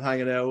for coming and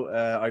hanging out.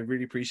 I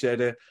really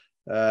appreciate it.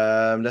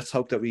 Let's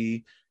hope that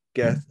we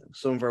get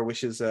some of our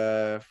wishes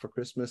for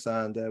Christmas,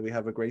 and we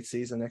have a great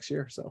season next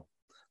year. So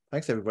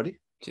thanks, everybody.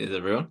 Cheers,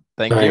 everyone.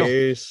 Thank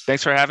you.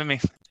 Thanks for having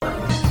me.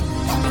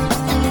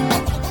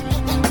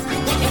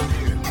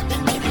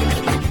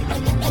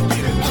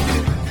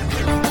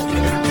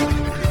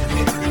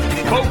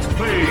 Folks,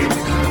 please.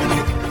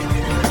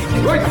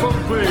 Right foot,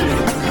 please.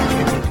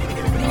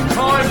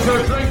 Time to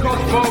drink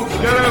up, folks.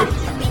 Get out.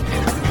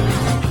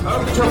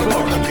 Out to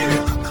fuck.